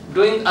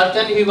doing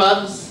archan, he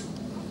was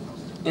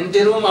in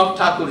the room of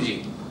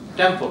Thakurji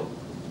temple,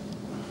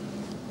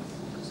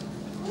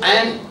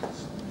 and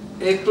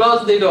he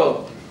closed the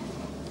door.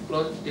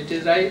 It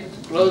is right,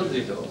 closed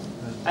the door,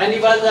 and he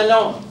was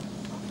alone.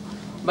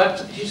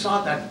 But he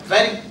saw that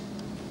very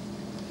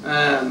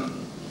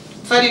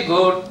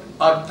good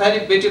or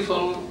very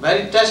beautiful,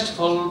 very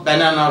tasteful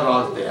banana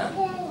was there.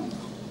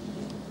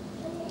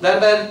 There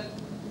were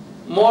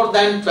more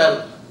than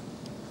 12.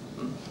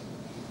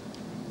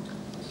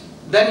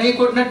 Then he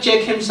could not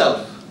check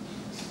himself.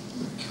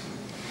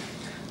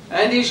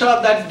 And he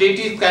saw that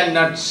deity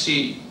cannot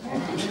see.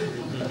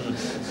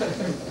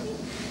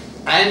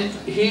 And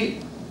he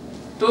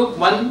took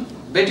one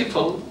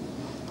beautiful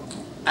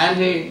and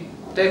he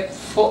took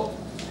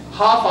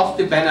half of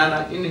the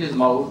banana in his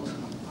mouth.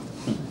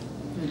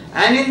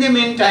 And in the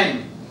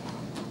meantime,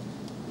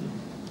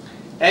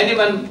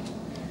 anyone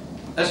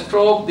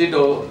struck the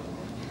door,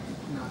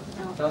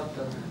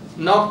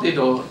 knocked the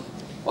door.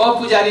 Oh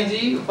Pujari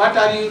ji, what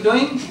are you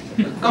doing?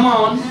 Come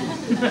on.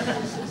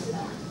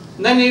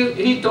 Then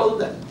he told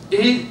that,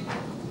 he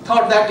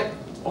thought that,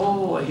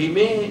 oh, he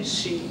may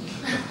see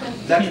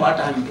that what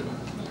I am doing.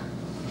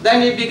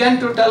 Then he began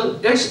to tell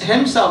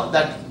himself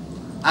that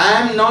I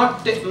am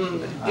not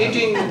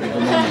eating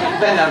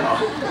banana.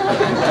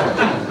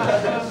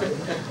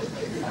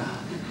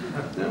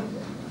 No?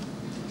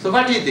 So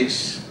what is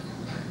this?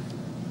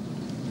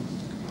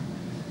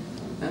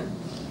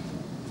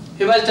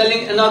 He was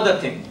telling another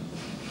thing,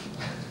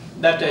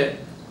 that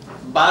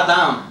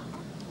badam,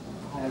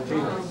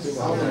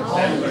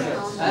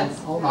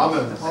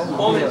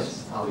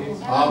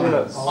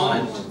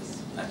 almond,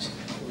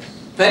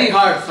 very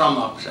hard from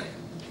outside,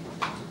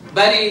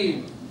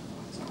 very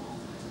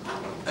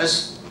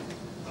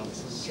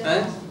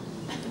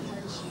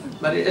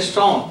very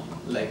strong,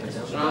 like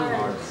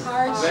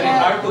Very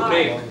hard to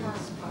break.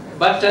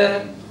 but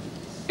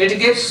it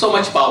gives so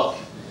much power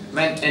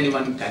when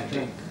anyone can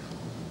take.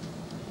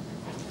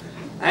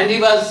 And he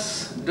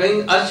was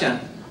doing archan.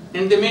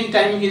 In the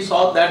meantime, he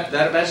saw that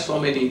there were so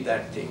many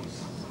that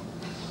things.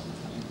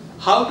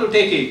 How to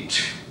take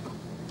it?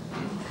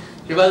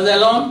 He was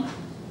alone.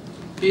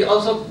 He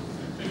also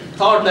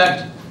thought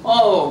that,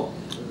 oh,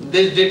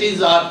 these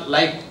deities are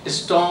like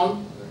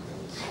stone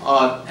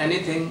or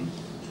anything.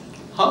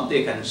 How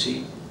they can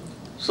see?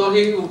 So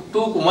he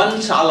took one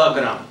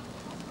salagram,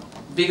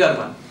 bigger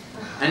one,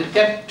 and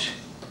kept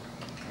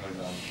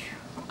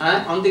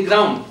on the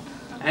ground.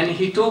 And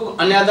he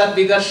took another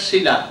bigger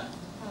shila,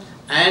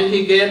 and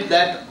he gave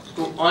that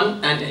to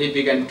one, and he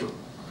began to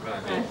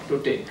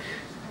take.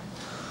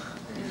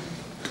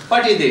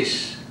 What is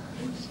this?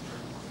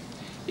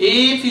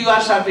 If you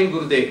are serving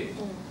Gurudev,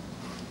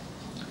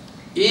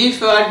 if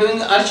you are doing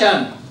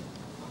archan,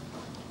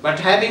 but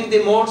having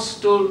the modes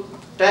to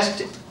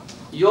test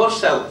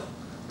yourself,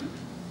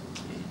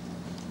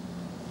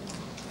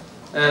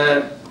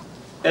 a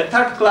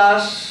third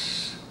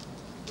class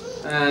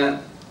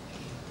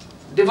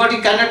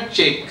devotee cannot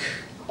check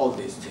all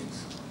these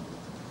things.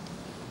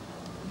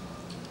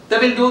 They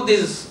will do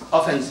these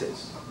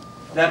offenses.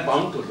 They are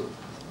bound to do.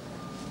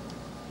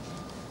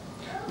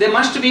 They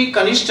must be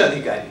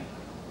Kanishtha-adhikari.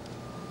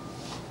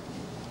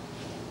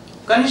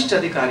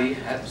 Kanishtha-adhikari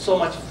have so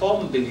much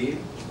firm belief,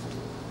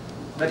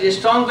 very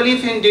strong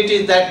belief in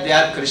deities that they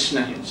are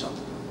Krishna himself.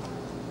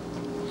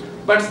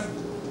 But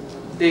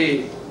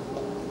the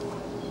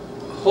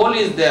whole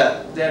is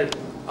there, their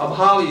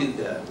abhav is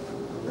there,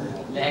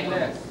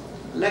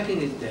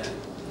 lacking is there,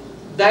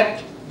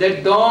 that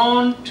they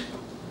don't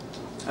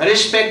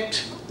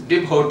respect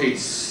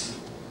devotees.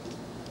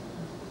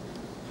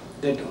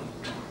 They don't.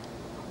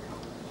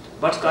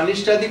 But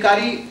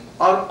Kanishtha-adhikari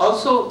are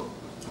also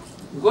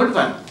good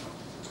one,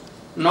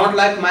 not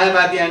like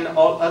Mayavadi and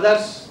all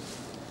others.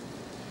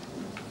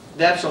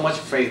 They have so much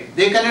faith.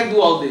 They cannot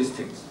do all these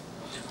things.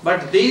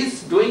 But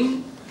these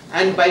doing,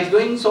 and by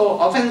doing so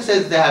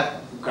offenses, they have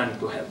gone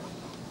to hell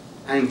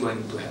and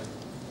going to hell.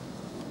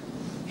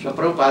 So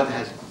Prabhupada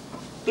has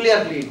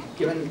clearly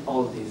given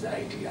all these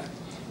ideas.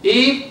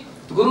 If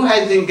Guru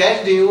has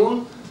engaged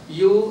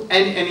you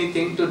and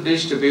anything to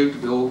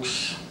distribute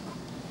books,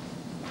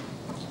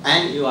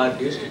 and you are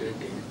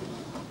distributing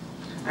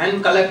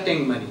and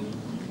collecting money,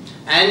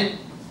 and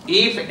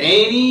if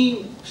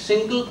any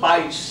single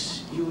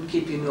pice you will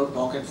keep in your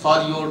pocket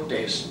for your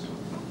taste,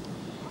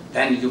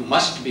 then you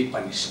must be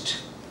punished.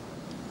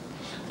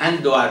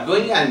 And they are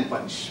doing and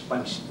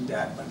punished, they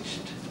are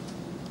punished.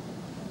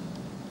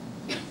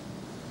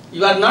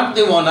 You are not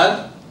the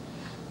owner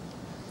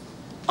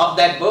of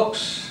that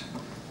books.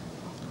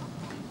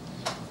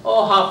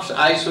 Oh, half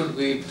I should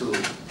give to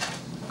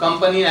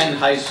company and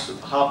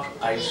half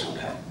I should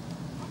have.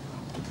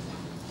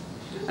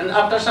 And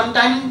after some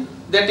time,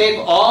 they take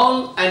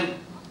all and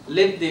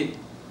leave the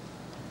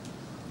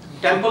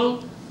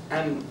temple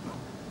and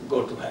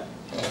go to hell.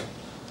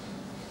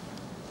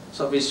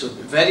 So we should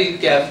be very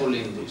careful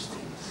in these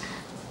things.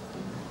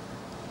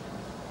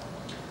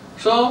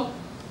 So,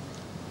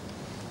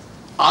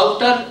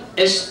 outer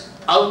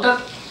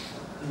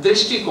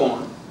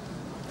drishtikon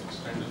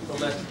From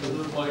that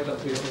little point of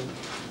view.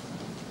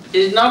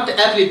 is not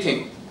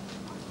everything.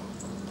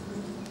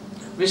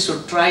 We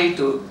should try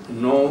to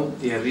know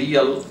the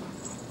real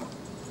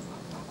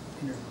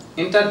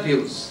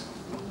interviews,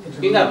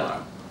 inner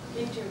world,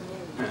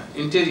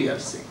 interior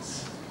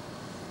things.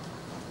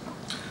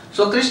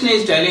 So Krishna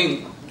is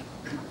telling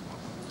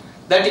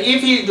that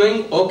if he is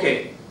doing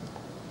okay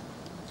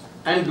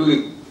and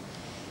doing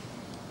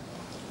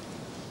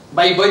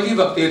by Vaidhi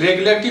Bhakti,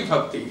 regulative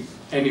Bhakti,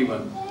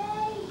 anyone,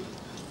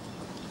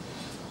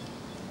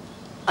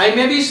 I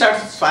may be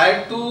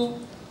satisfied to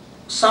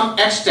some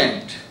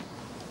extent,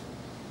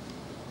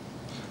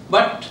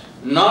 but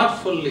not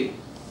fully,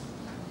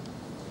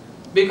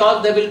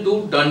 because they will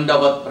do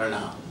Dandavat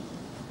Pranam.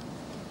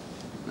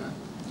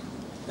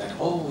 That,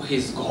 oh, he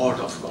is God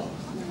of God,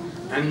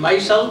 and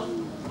myself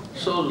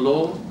so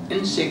low,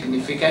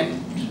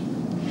 insignificant,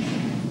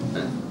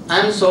 I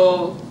am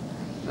so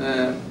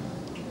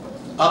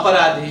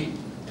aparadhi,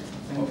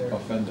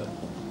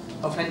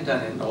 offender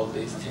and all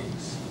these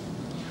things.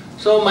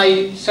 So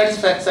my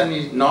satisfaction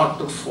is not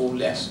to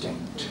full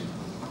extent.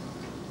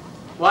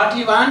 What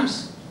he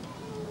wants?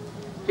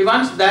 He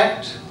wants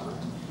that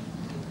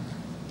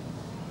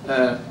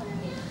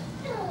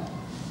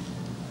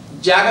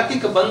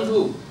जागतिक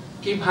बंधु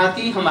की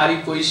भांति हमारी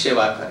कोई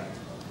सेवा करे.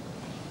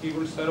 He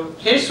will serve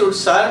He should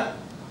serve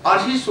or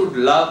he should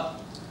love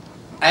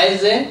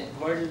as a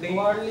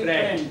worldly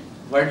friend.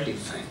 worldly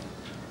friend.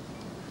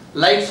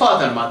 Like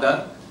father,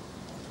 mother.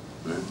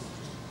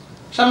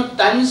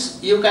 Sometimes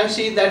you can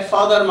see that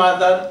father,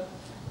 mother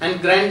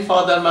and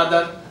grandfather,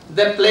 mother,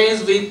 they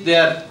plays with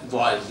their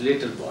boys,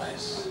 little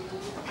boys.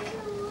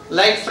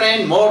 Like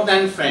friend, more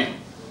than friend.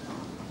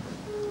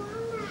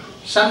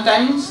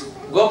 Sometimes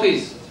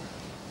gopis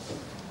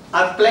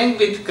are playing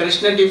with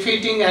Krishna,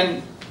 defeating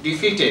and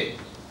defeated.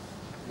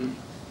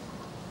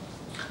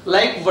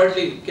 Like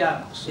worldly,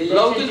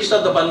 लौकिक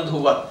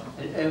सदबंधुवत.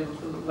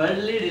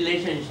 Worldly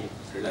relationship.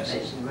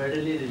 Relationship.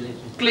 Worldly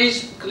relationship.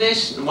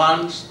 Krishna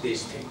wants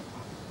this thing.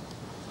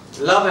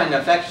 Love and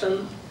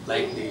affection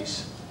like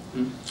this.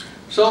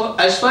 So,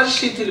 ऐश्वर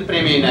शिथिल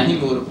प्रेमे नहीं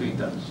मोर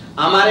प्रीत.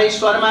 हमारे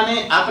ईश्वर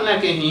माने अपना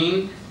के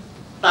हीन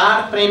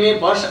तार प्रेमे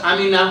बस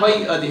आमी ना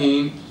होई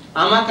अधीन.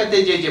 आमा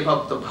कते जे जे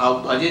भक्त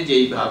भाव भजे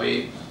जेई भावे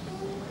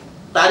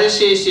तारे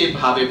से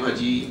भावे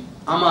भजी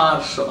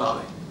अमार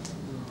स्वभावे.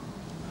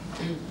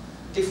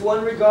 If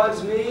one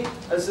regards me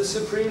as the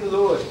Supreme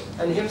Lord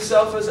and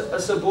himself as a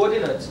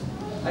subordinate,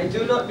 I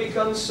do not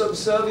become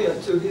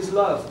subservient to his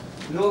love,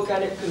 nor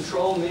can it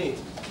control me.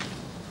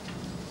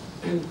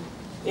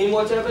 In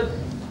whatever...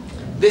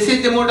 This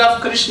is the mood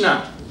of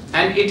Krishna,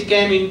 and it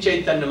came in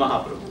Chaitanya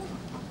Mahaprabhu.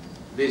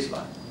 This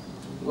one.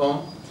 Go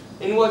on.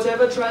 In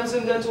whatever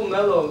transcendental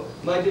mellow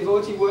my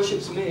devotee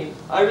worships me,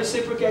 I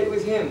reciprocate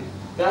with him.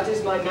 That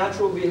is my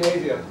natural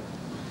behavior.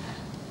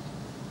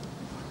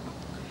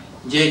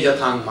 जे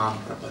यथांग मां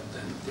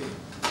प्रपद्यन्ते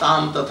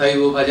ताम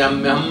तथैव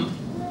भजाम्यहम्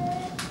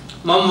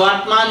मम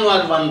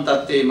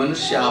वात्मानुवर्तन्ते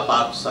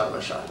मनुष्यापात्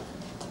सर्वशः.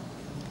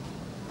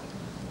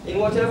 In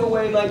whatever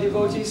way my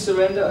devotees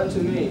surrender unto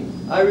me,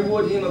 I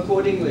reward him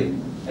accordingly.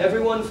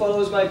 Everyone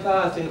follows my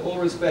path in all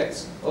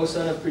respects, O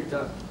son of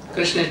Pritha.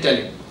 Krishna is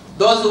telling,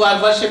 those who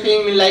are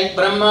worshipping me like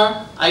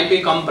Brahma, I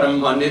become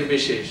Brahma,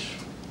 Nirvishesh.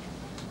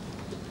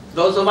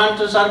 Those who want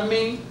to serve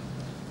me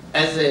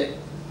as a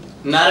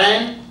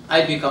Narayan,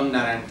 I become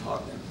Narayan for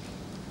them.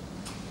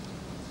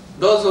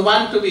 Those who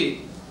want to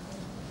be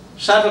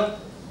serve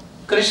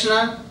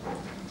Krishna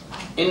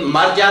in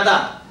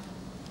Marjada,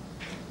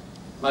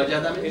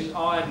 Marjada means In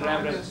awe and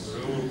reverence.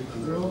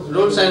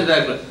 rules and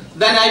regulations,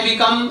 then I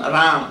become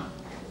Ram.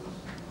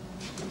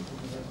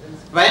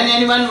 When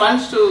anyone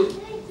wants to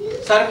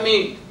serve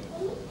me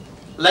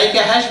like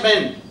a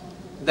husband,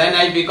 then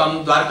I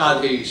become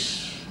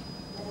Dwarkadhish.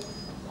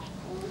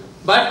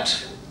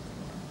 But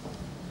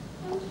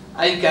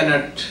I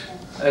cannot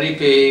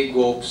repay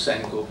gopis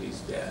and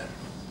gopis there.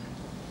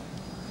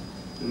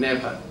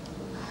 Never.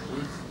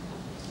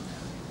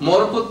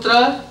 मोर पुत्र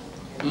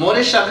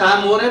मोरे सखा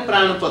मोरे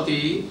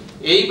प्राणपति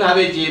यही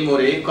भावे जे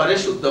मोरे करे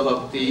शुद्ध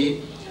भक्ति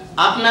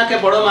आपना के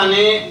बड़ो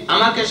माने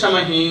आमा के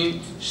समही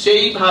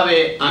सेई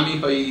भावे आमी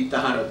होई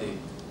ताहार दे.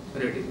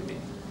 Ready to be.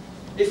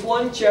 If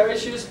one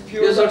cherishes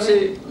pure You should loving...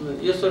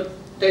 say, you should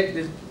take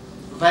this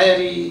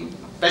very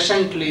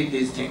patiently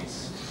these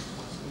things.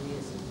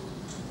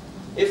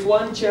 If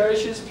one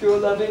cherishes pure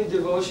loving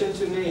devotion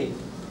to me,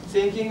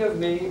 thinking of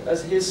me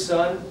as his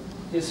son,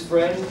 his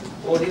friend,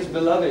 or his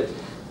beloved,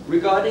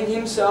 regarding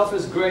himself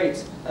as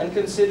great and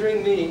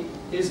considering me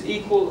his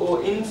equal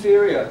or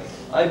inferior,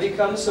 I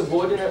become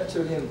subordinate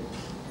to him.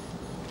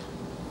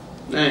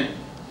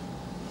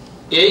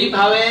 यही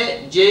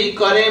भावे JEE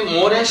करे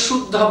मोरे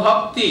शुद्ध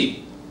भक्ति.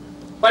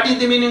 What is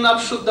the meaning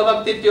of Shuddha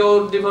Bhakti,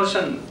 pure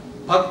devotion,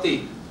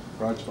 Bhakti?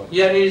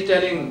 Here he is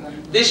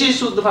telling, this is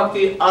Shuddha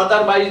Bhakti,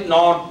 otherwise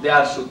not they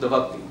are Shuddha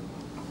Bhakti.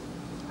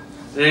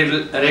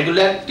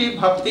 Regulative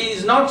Bhakti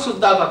is not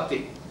Shuddha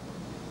Bhakti.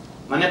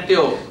 Mane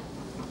pure.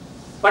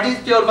 What is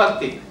pure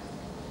Bhakti?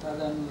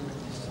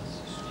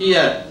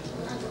 Here,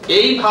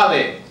 यही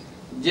भावे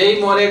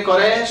JEE मोरे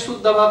करे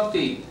शुद्ध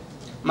भक्ति.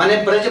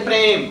 Mane Braj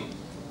Prem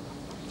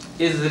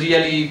is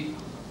really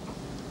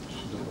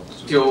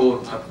pure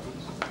Bhakti.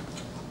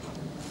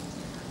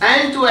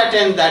 And to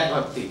attain that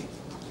Bhakti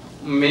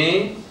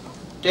may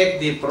take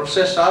the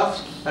process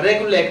of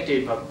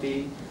regulative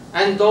Bhakti,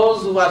 and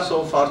those who are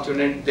so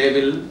fortunate, they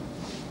will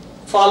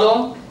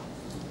follow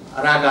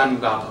Raganuga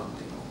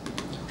Bhakti.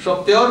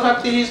 So pure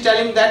Bhakti, he is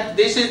telling that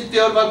this is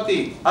pure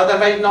Bhakti,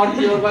 otherwise not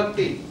pure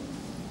Bhakti.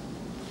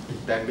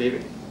 That may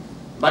be.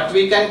 But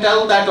we can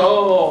tell that,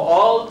 oh,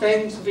 all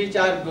things which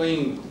are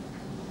going,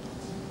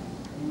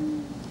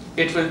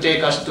 it will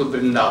take us to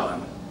Vrindavan.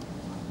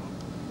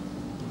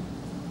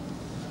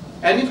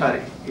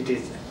 Anyway,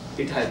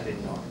 it has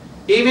been known.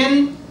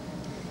 Even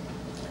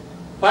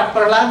what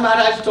Prahlad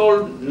Maharaj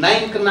told,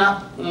 9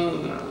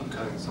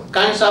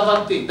 kinds of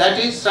bhakti, that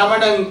is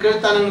Sravanam,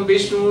 Kirtanam,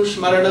 Vishnu,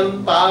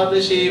 Smaranam,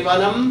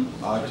 Padasevanam.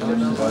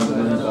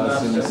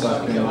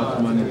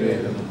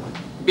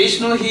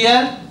 Vishnu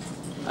here,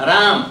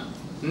 Ram,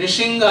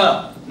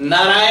 Nishinga,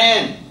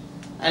 Narayan,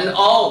 and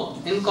all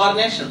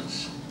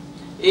incarnations.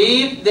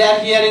 if they are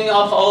hearing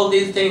of all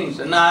these things,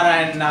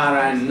 Narayan,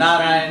 Narayan,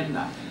 Narayan,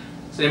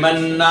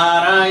 Sriman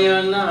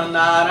Narayana,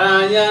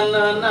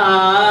 Narayana,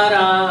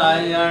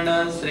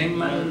 Narayana,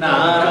 Sriman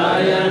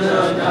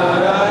Narayana,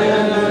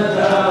 Narayana,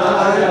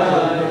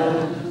 Narayana,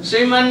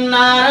 Sriman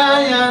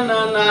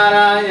Narayana,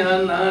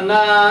 Narayana,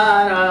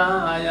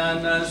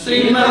 Narayana,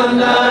 Sriman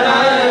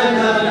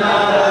Narayana,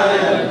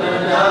 Narayana,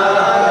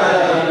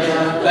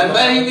 Narayana. Then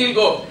where he will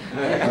go?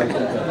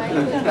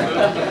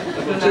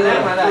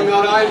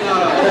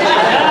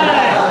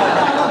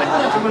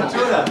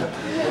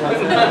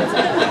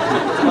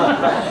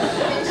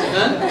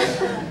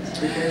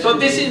 So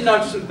this is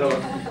not Shuddha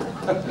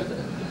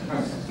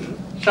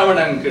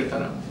Shravanam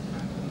Kirtanam.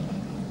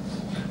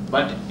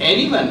 But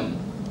anyone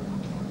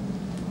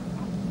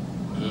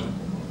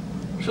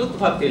Shuddha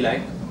Bhakti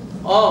like,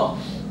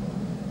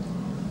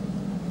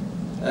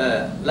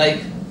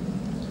 like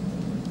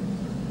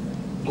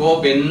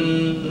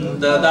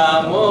Govinda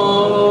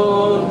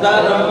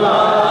Damodar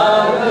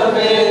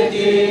Madhaveti,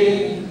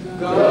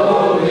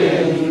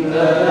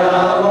 Govinda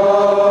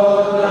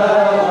Damodar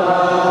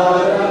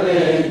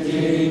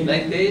Madhaveti,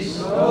 like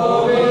this.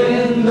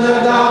 Govinda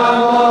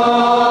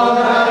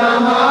Damodar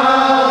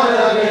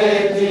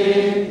Madhaveti,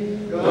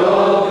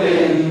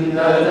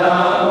 Govinda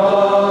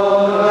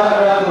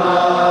Damodar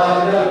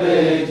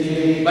Madhaveti.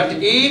 But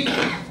if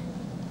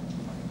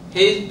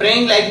he is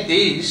praying like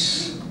this,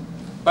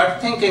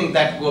 but thinking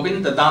that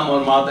Govinda Dham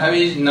or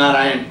Madhavi is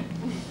Narayan,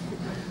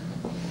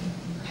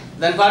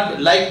 then what?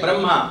 Like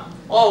Brahma,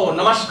 oh,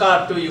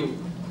 namaskar to you,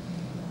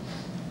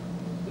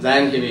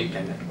 then he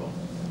cannot go.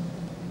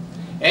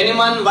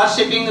 Anyone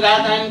worshipping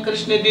Radha and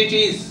Krishna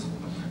deities,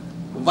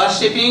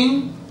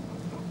 worshipping,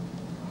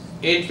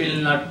 it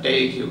will not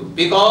take you,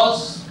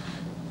 because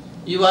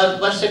you are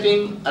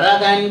worshipping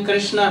Radha and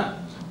Krishna,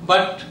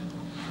 but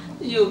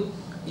you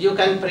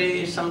can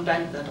pray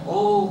sometimes that,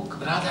 oh,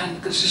 Radha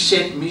and Krishna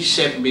shape me,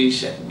 shape me,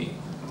 shape me.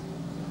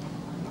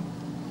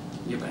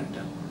 You can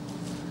tell.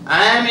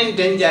 I am in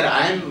danger,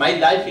 my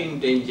life in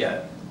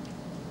danger.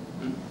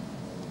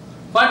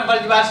 What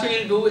Brajvasi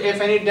will do if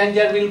any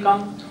danger will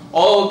come?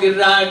 Oh,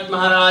 Giriraj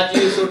Maharaj,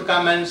 you should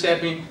come and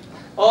save me.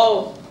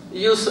 Oh,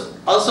 you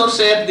also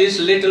save this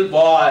little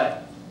boy.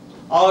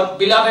 Or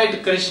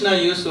beloved Krishna,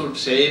 you should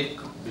save,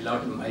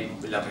 my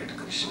beloved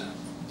Krishna.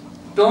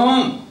 To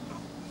whom?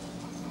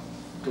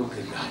 To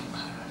Giriraj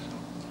Maharaj.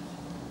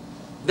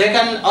 They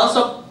can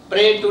also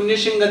pray to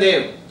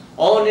Nishingadev.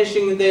 Oh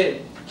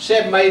Nishingadev,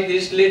 save my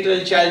this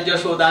little child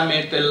Jashoda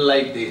may tell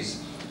like this.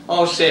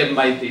 Oh, save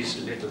my this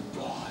little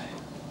boy.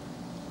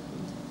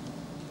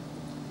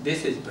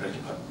 This is Braj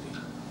Bhakti.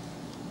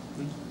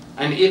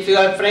 And if you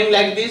are praying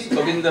like this,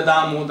 Govinda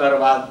Damodar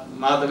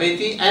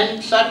Madhaveti,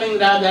 and serving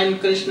Radha and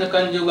Krishna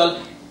conjugal,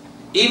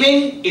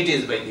 even it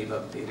is Vaidhi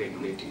Bhakti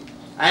regulated.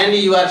 And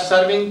you are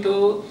serving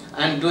to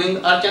and doing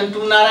archan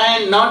to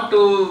Narayan, not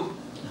to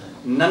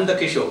Nanda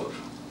Kishore.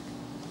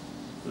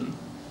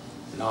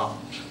 Not.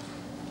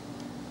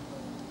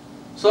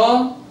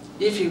 So,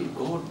 if you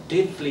go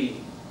deeply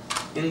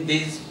in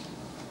this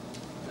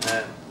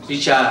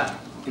vichar,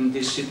 in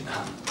this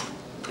siddhant,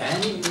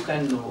 then you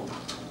can know.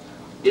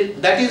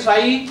 That is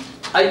why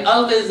I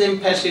always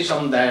emphasize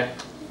on that.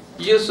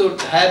 You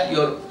should have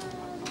your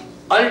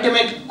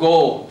ultimate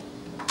goal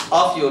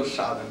of your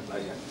sadhana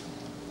bhajan.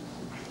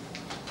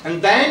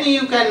 And then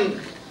you can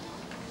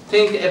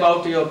think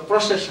about your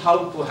process,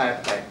 how to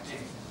have that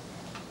thing.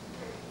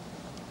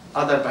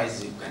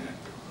 Otherwise you cannot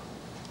do.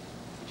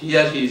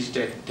 Here he is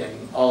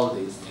telling all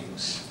these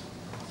things.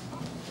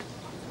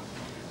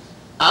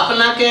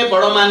 Apna ke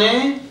bado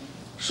mane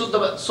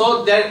Shuddha.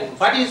 So that,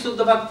 what is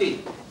Shuddha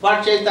Bhakti?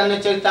 What Chaitanya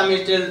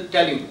Charitamrita is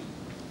telling?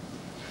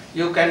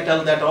 You can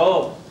tell that,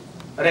 oh,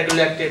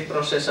 regulated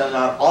processes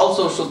are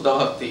also Shuddha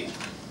Bhakti.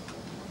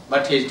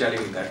 But he is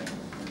telling that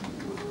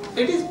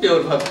it is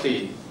pure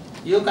bhakti.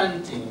 You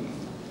can think.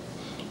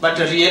 But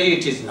really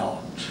it is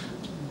not.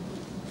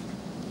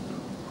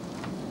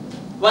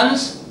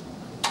 Once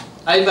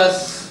I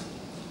was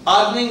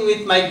arguing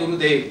with my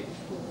Gurudev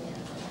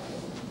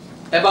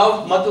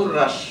about Madhur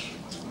Ras.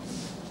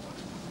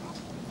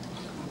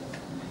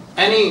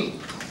 Any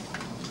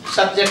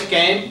subject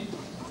came,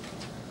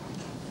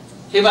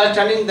 he was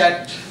telling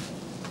that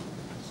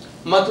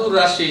Madhur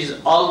Ras is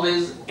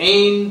always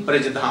in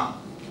Brajadham,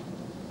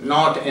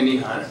 not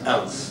anywhere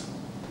else.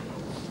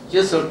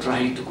 You should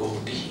try to go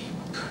deep.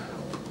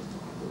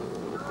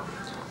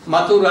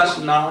 Madhur Ras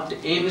not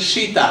in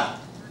Sita,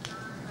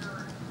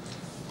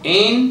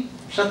 in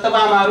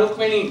Satyabhama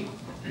Rukmini,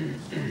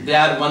 they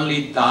are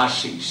only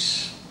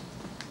dasis.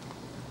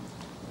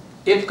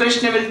 If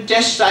Krishna will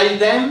chastise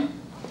them,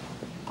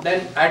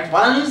 then at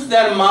once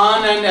their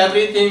man and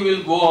everything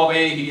will go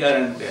away here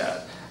and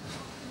there.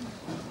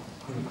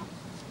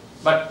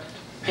 But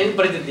in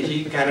Prajati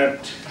he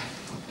cannot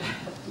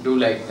do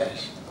like that.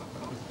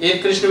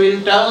 If Krishna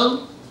will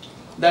tell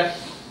that,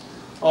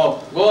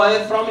 oh, go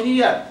away from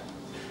here,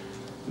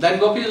 then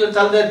Gopis will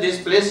tell that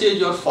this place is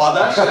your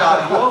father's or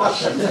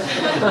yours.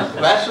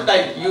 Where should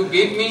I? You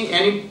give me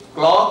any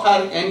cloth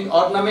or any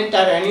ornament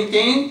or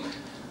anything,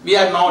 we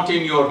are not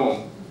in your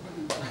home.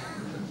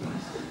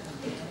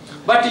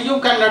 But you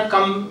cannot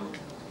come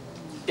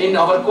in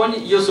our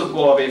Kunj, you should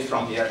go away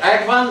from here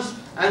at once,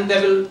 and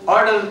they will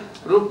order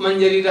Rup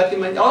Manjari, Rati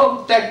Manjari,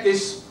 oh, take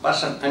this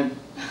person, and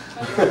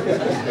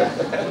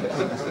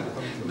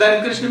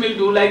then Krishna will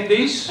do like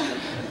this.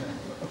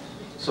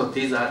 So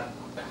these are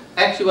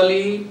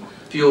actually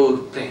pure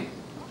prema.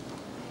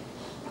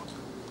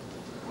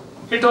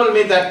 He told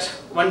me that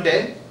one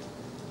day,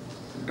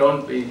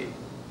 don't be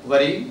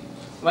worried,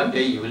 one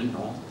day you will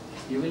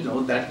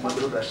know that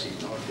Madhur Ras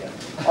is not there.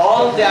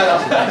 All they are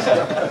of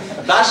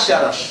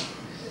Dasya Ras.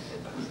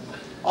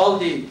 All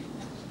the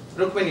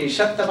Rukmini,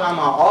 Satyabhama,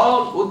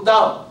 all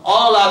Uddhav,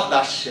 all are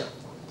Dasya.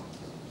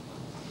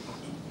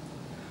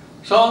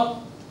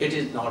 So, it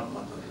is not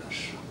Madhur Ras.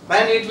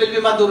 When it will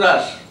be Madhur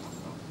Ras?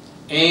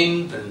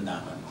 In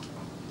Vrindavan.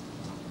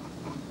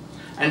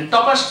 And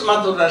topest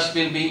Madhur Ras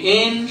will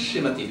be in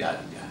Srimati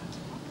Radhika.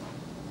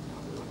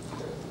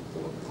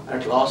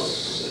 At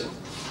last,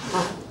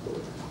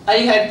 I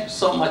had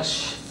so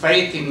much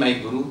faith in my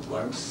Guru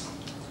words.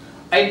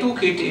 I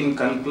took it in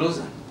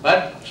conclusion,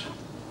 but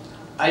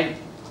I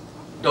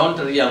don't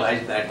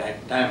realize that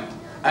at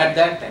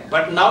that time.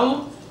 But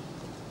now,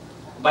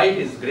 by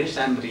His grace,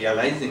 I am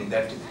realizing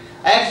that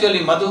actually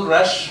Madhur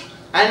Ras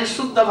and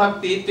Shuddha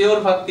Bhakti,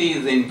 pure Bhakti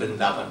is in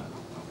Vrindavan,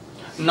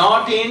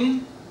 not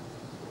in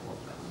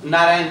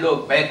Narayan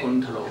Lok,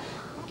 Vaikuntha Lok.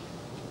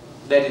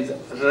 There is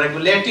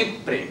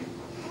regulative prema,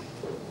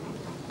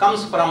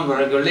 comes from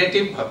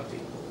regulative Bhakti.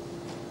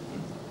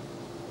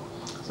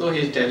 So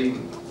he is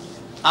telling,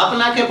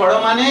 अपना के बड़ो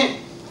माने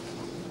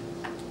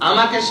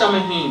आमा के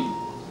समही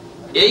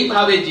यही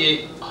भावे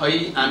जे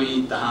हई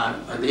आमी ताहार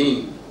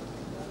अधीन.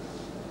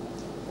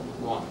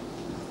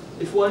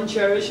 If one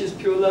cherishes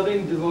pure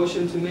loving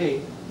devotion to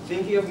me,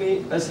 thinking of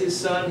me as his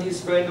son,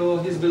 his friend, or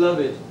his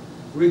beloved,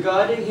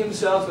 regarding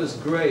himself as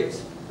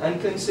great, and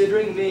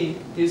considering me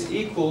his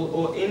equal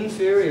or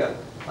inferior,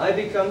 I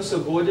become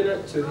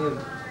subordinate to him.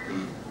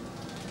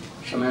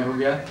 समय हो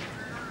गया.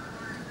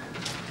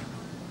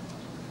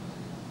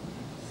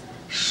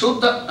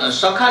 शुद्ध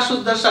सखा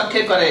शुद्ध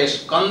सख्य करे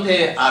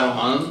स्कंधे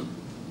आरोहण.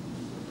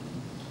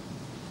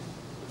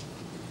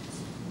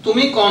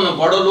 तुमी कौन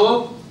बड़ो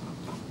लोग,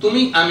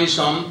 तुमी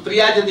आमिसम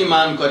प्रिया यदि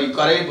मान करी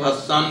करे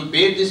भत्सन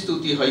वेद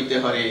स्तुति हईते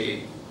हरे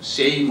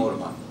सेई मोर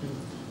मन.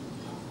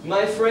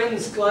 My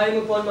friends climb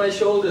upon my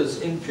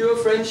shoulders in pure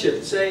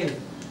friendship, saying,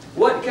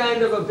 "What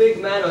kind of a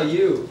big man are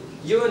you?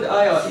 You and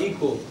I are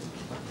equal."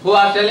 Who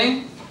are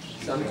telling?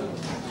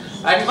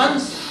 At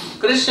once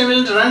Krishna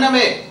will run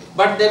away,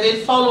 but they will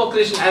follow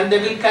Krishna and they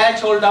will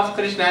catch hold of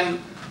Krishna and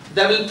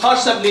they will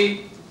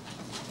forcibly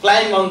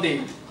climb on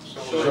the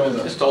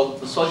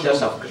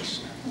soldiers of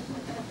Krishna.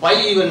 Why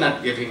you are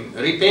not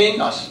repaying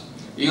us?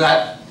 You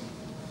have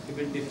He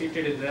will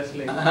defeated in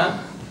wrestling.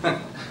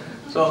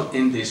 So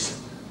in this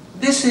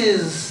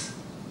is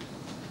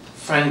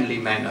friendly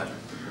manner.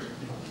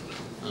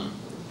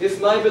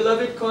 If my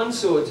beloved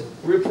consort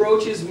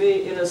reproaches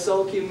me in a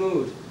sulky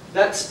mood,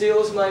 that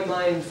steals my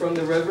mind from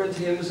the reverent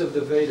hymns of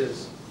the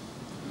Vedas.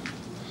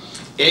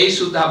 यही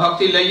शुद्धा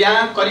भक्ति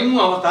लैया करिमु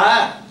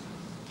अवतार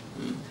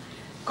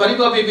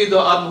करिब विविध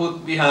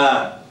अद्भुत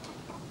विहार.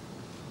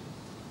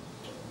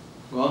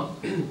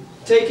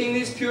 Taking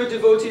these pure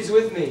devotees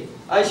with me,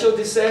 I shall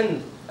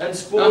descend and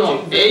sport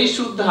in यही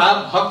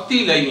शुद्धा भक्ति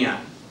लैया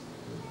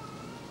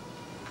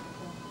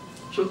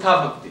शुद्धा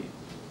भक्ति.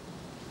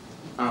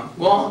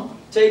 Go on.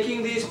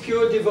 Taking these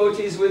pure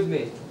devotees with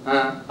me,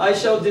 I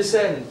shall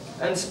descend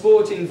and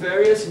sport in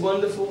various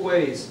wonderful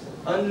ways,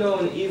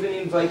 unknown even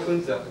in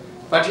Vaikuntha.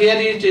 But here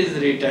it is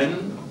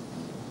written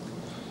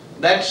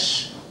that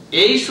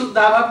a Shuddha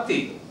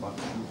Bhakti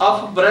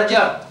of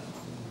Braja,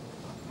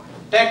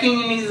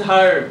 taking in his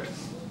heart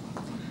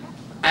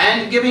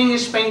and giving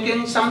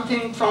spanking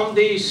something from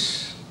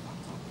this,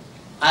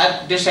 I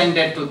have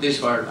descended to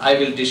this world, I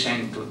will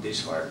descend to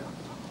this world.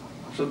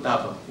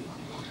 Shuddha Bhakti.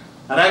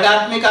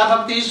 Ragatmika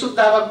Bhakti is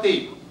Shuddha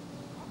Bhakti.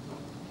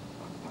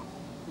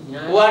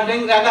 Who are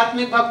doing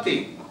Ragatmik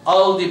Bhakti?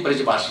 All the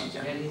Brajavasis.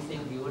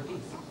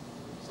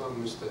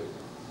 Some mistake.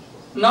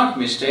 Not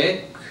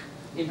mistake.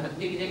 ये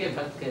भक्ति की जगह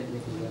भक्त कहने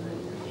की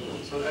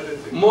So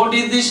editing. Mode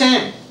is the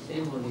same.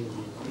 same mode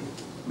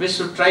is We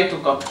should try to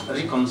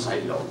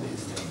reconcile all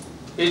these things.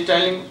 He is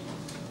telling,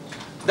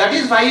 that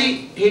is why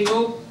he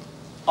took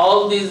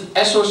all these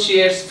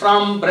associates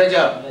from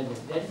Braja.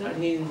 That's not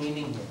his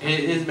meaning here.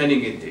 His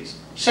meaning is this.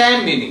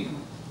 Same meaning.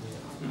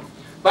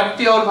 But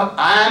pure bhakti,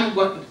 I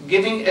am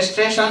giving a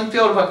stress on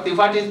pure bhakti.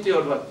 What is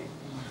pure bhakti?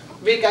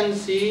 We can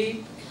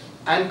see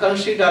and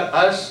consider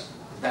us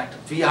that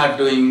we are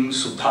doing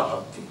Shuddha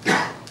Bhakti.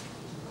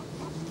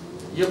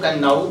 You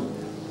can now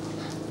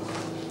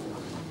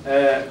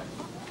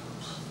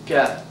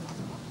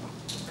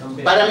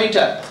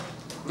parameter.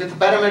 With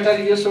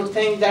parameter you should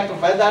think that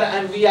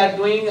whether we are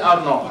doing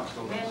or not.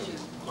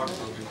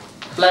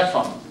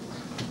 Platform.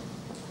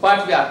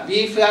 What we are?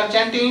 If we are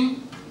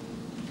chanting,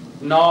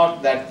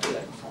 not that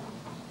platform.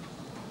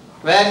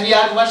 Where we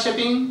are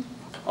worshipping,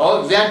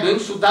 or we are doing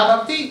Shuddha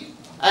Bhakti,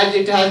 as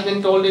it has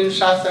been told in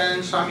Shastra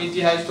and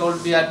Swamiji has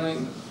told we are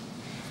doing.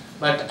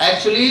 But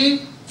actually,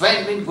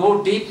 when we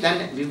go deep,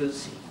 then we will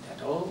see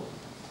that, oh,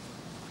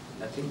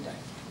 nothing died.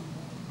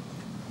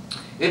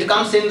 It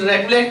comes in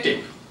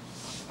regulative.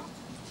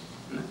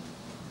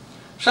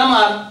 Some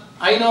are,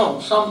 I know,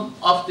 some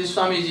of the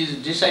Swamiji's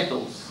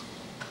disciples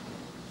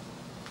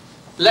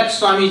left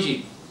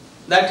Swamiji,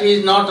 that he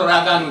is not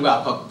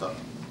Raganuga Bhakta.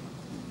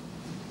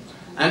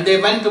 And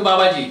they went to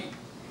Babaji,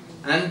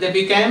 and they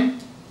became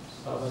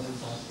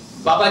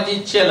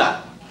Babaji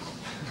Chela.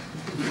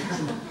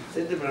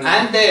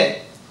 And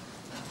they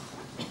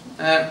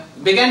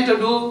began to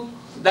do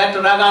that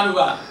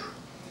Raganuga.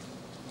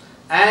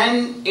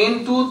 And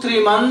in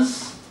 2-3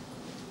 months,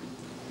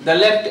 they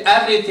left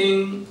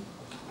everything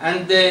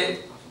and they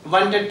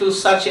wanted to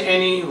search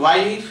any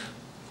wife,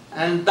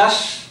 and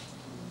thus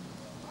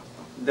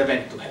they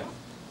went to heaven.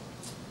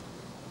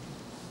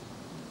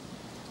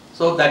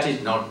 So that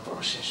is not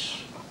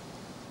process.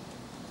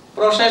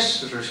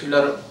 Process,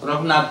 Srila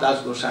Raghunath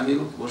Das Goswami,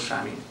 Rupa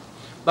Goswami,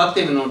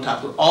 Bhakti Vinod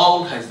Thakur,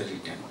 all has the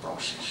written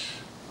process.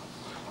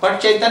 But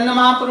Chaitanya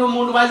Mahaprabhu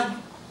mood was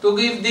to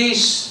give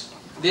this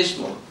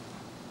mood.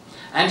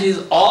 And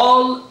his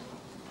all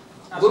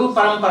Guru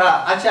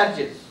Parampara,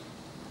 Acharyas,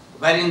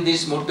 were in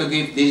this mood to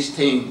give this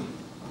thing.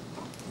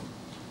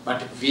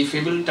 But if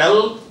we will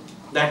tell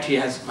that he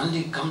has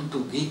only come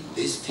to give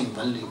this thing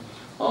only,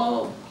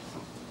 oh,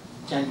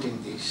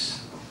 chanting this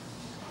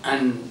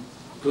and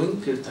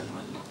doing kirtan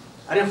only.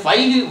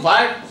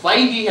 Why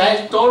he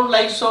has told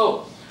like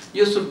so?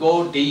 You should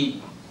go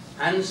deep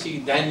and see,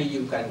 then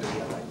you can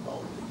realize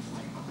all these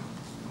things.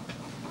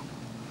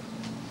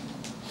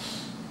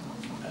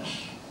 Yes.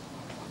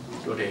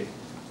 Today.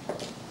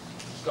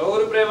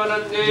 Gaur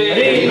Premanande.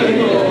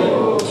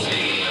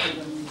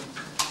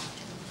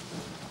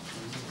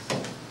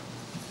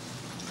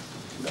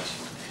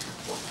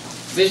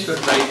 We should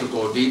try to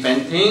go deep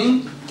and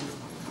think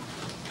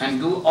and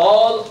do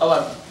all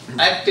our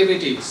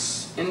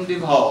activities in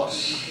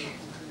divorce.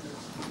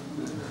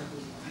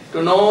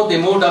 To know the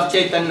mood of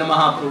Chaitanya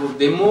Mahaprabhu,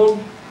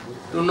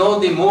 to know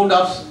the mood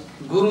of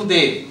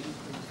Gurudev,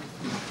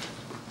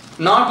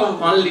 not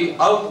only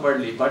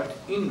outwardly but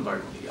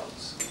inwardly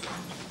also.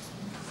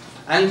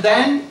 And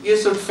then you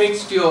should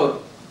fix your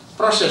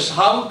process,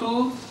 how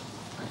to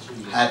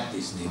have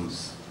these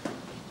things.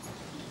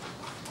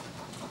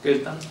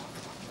 Kirtan.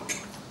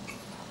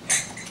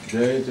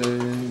 Jai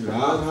Jai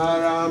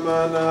Radha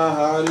Ramana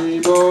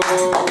Hari Bo.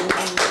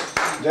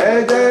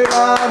 Jai Jai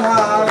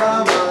Radha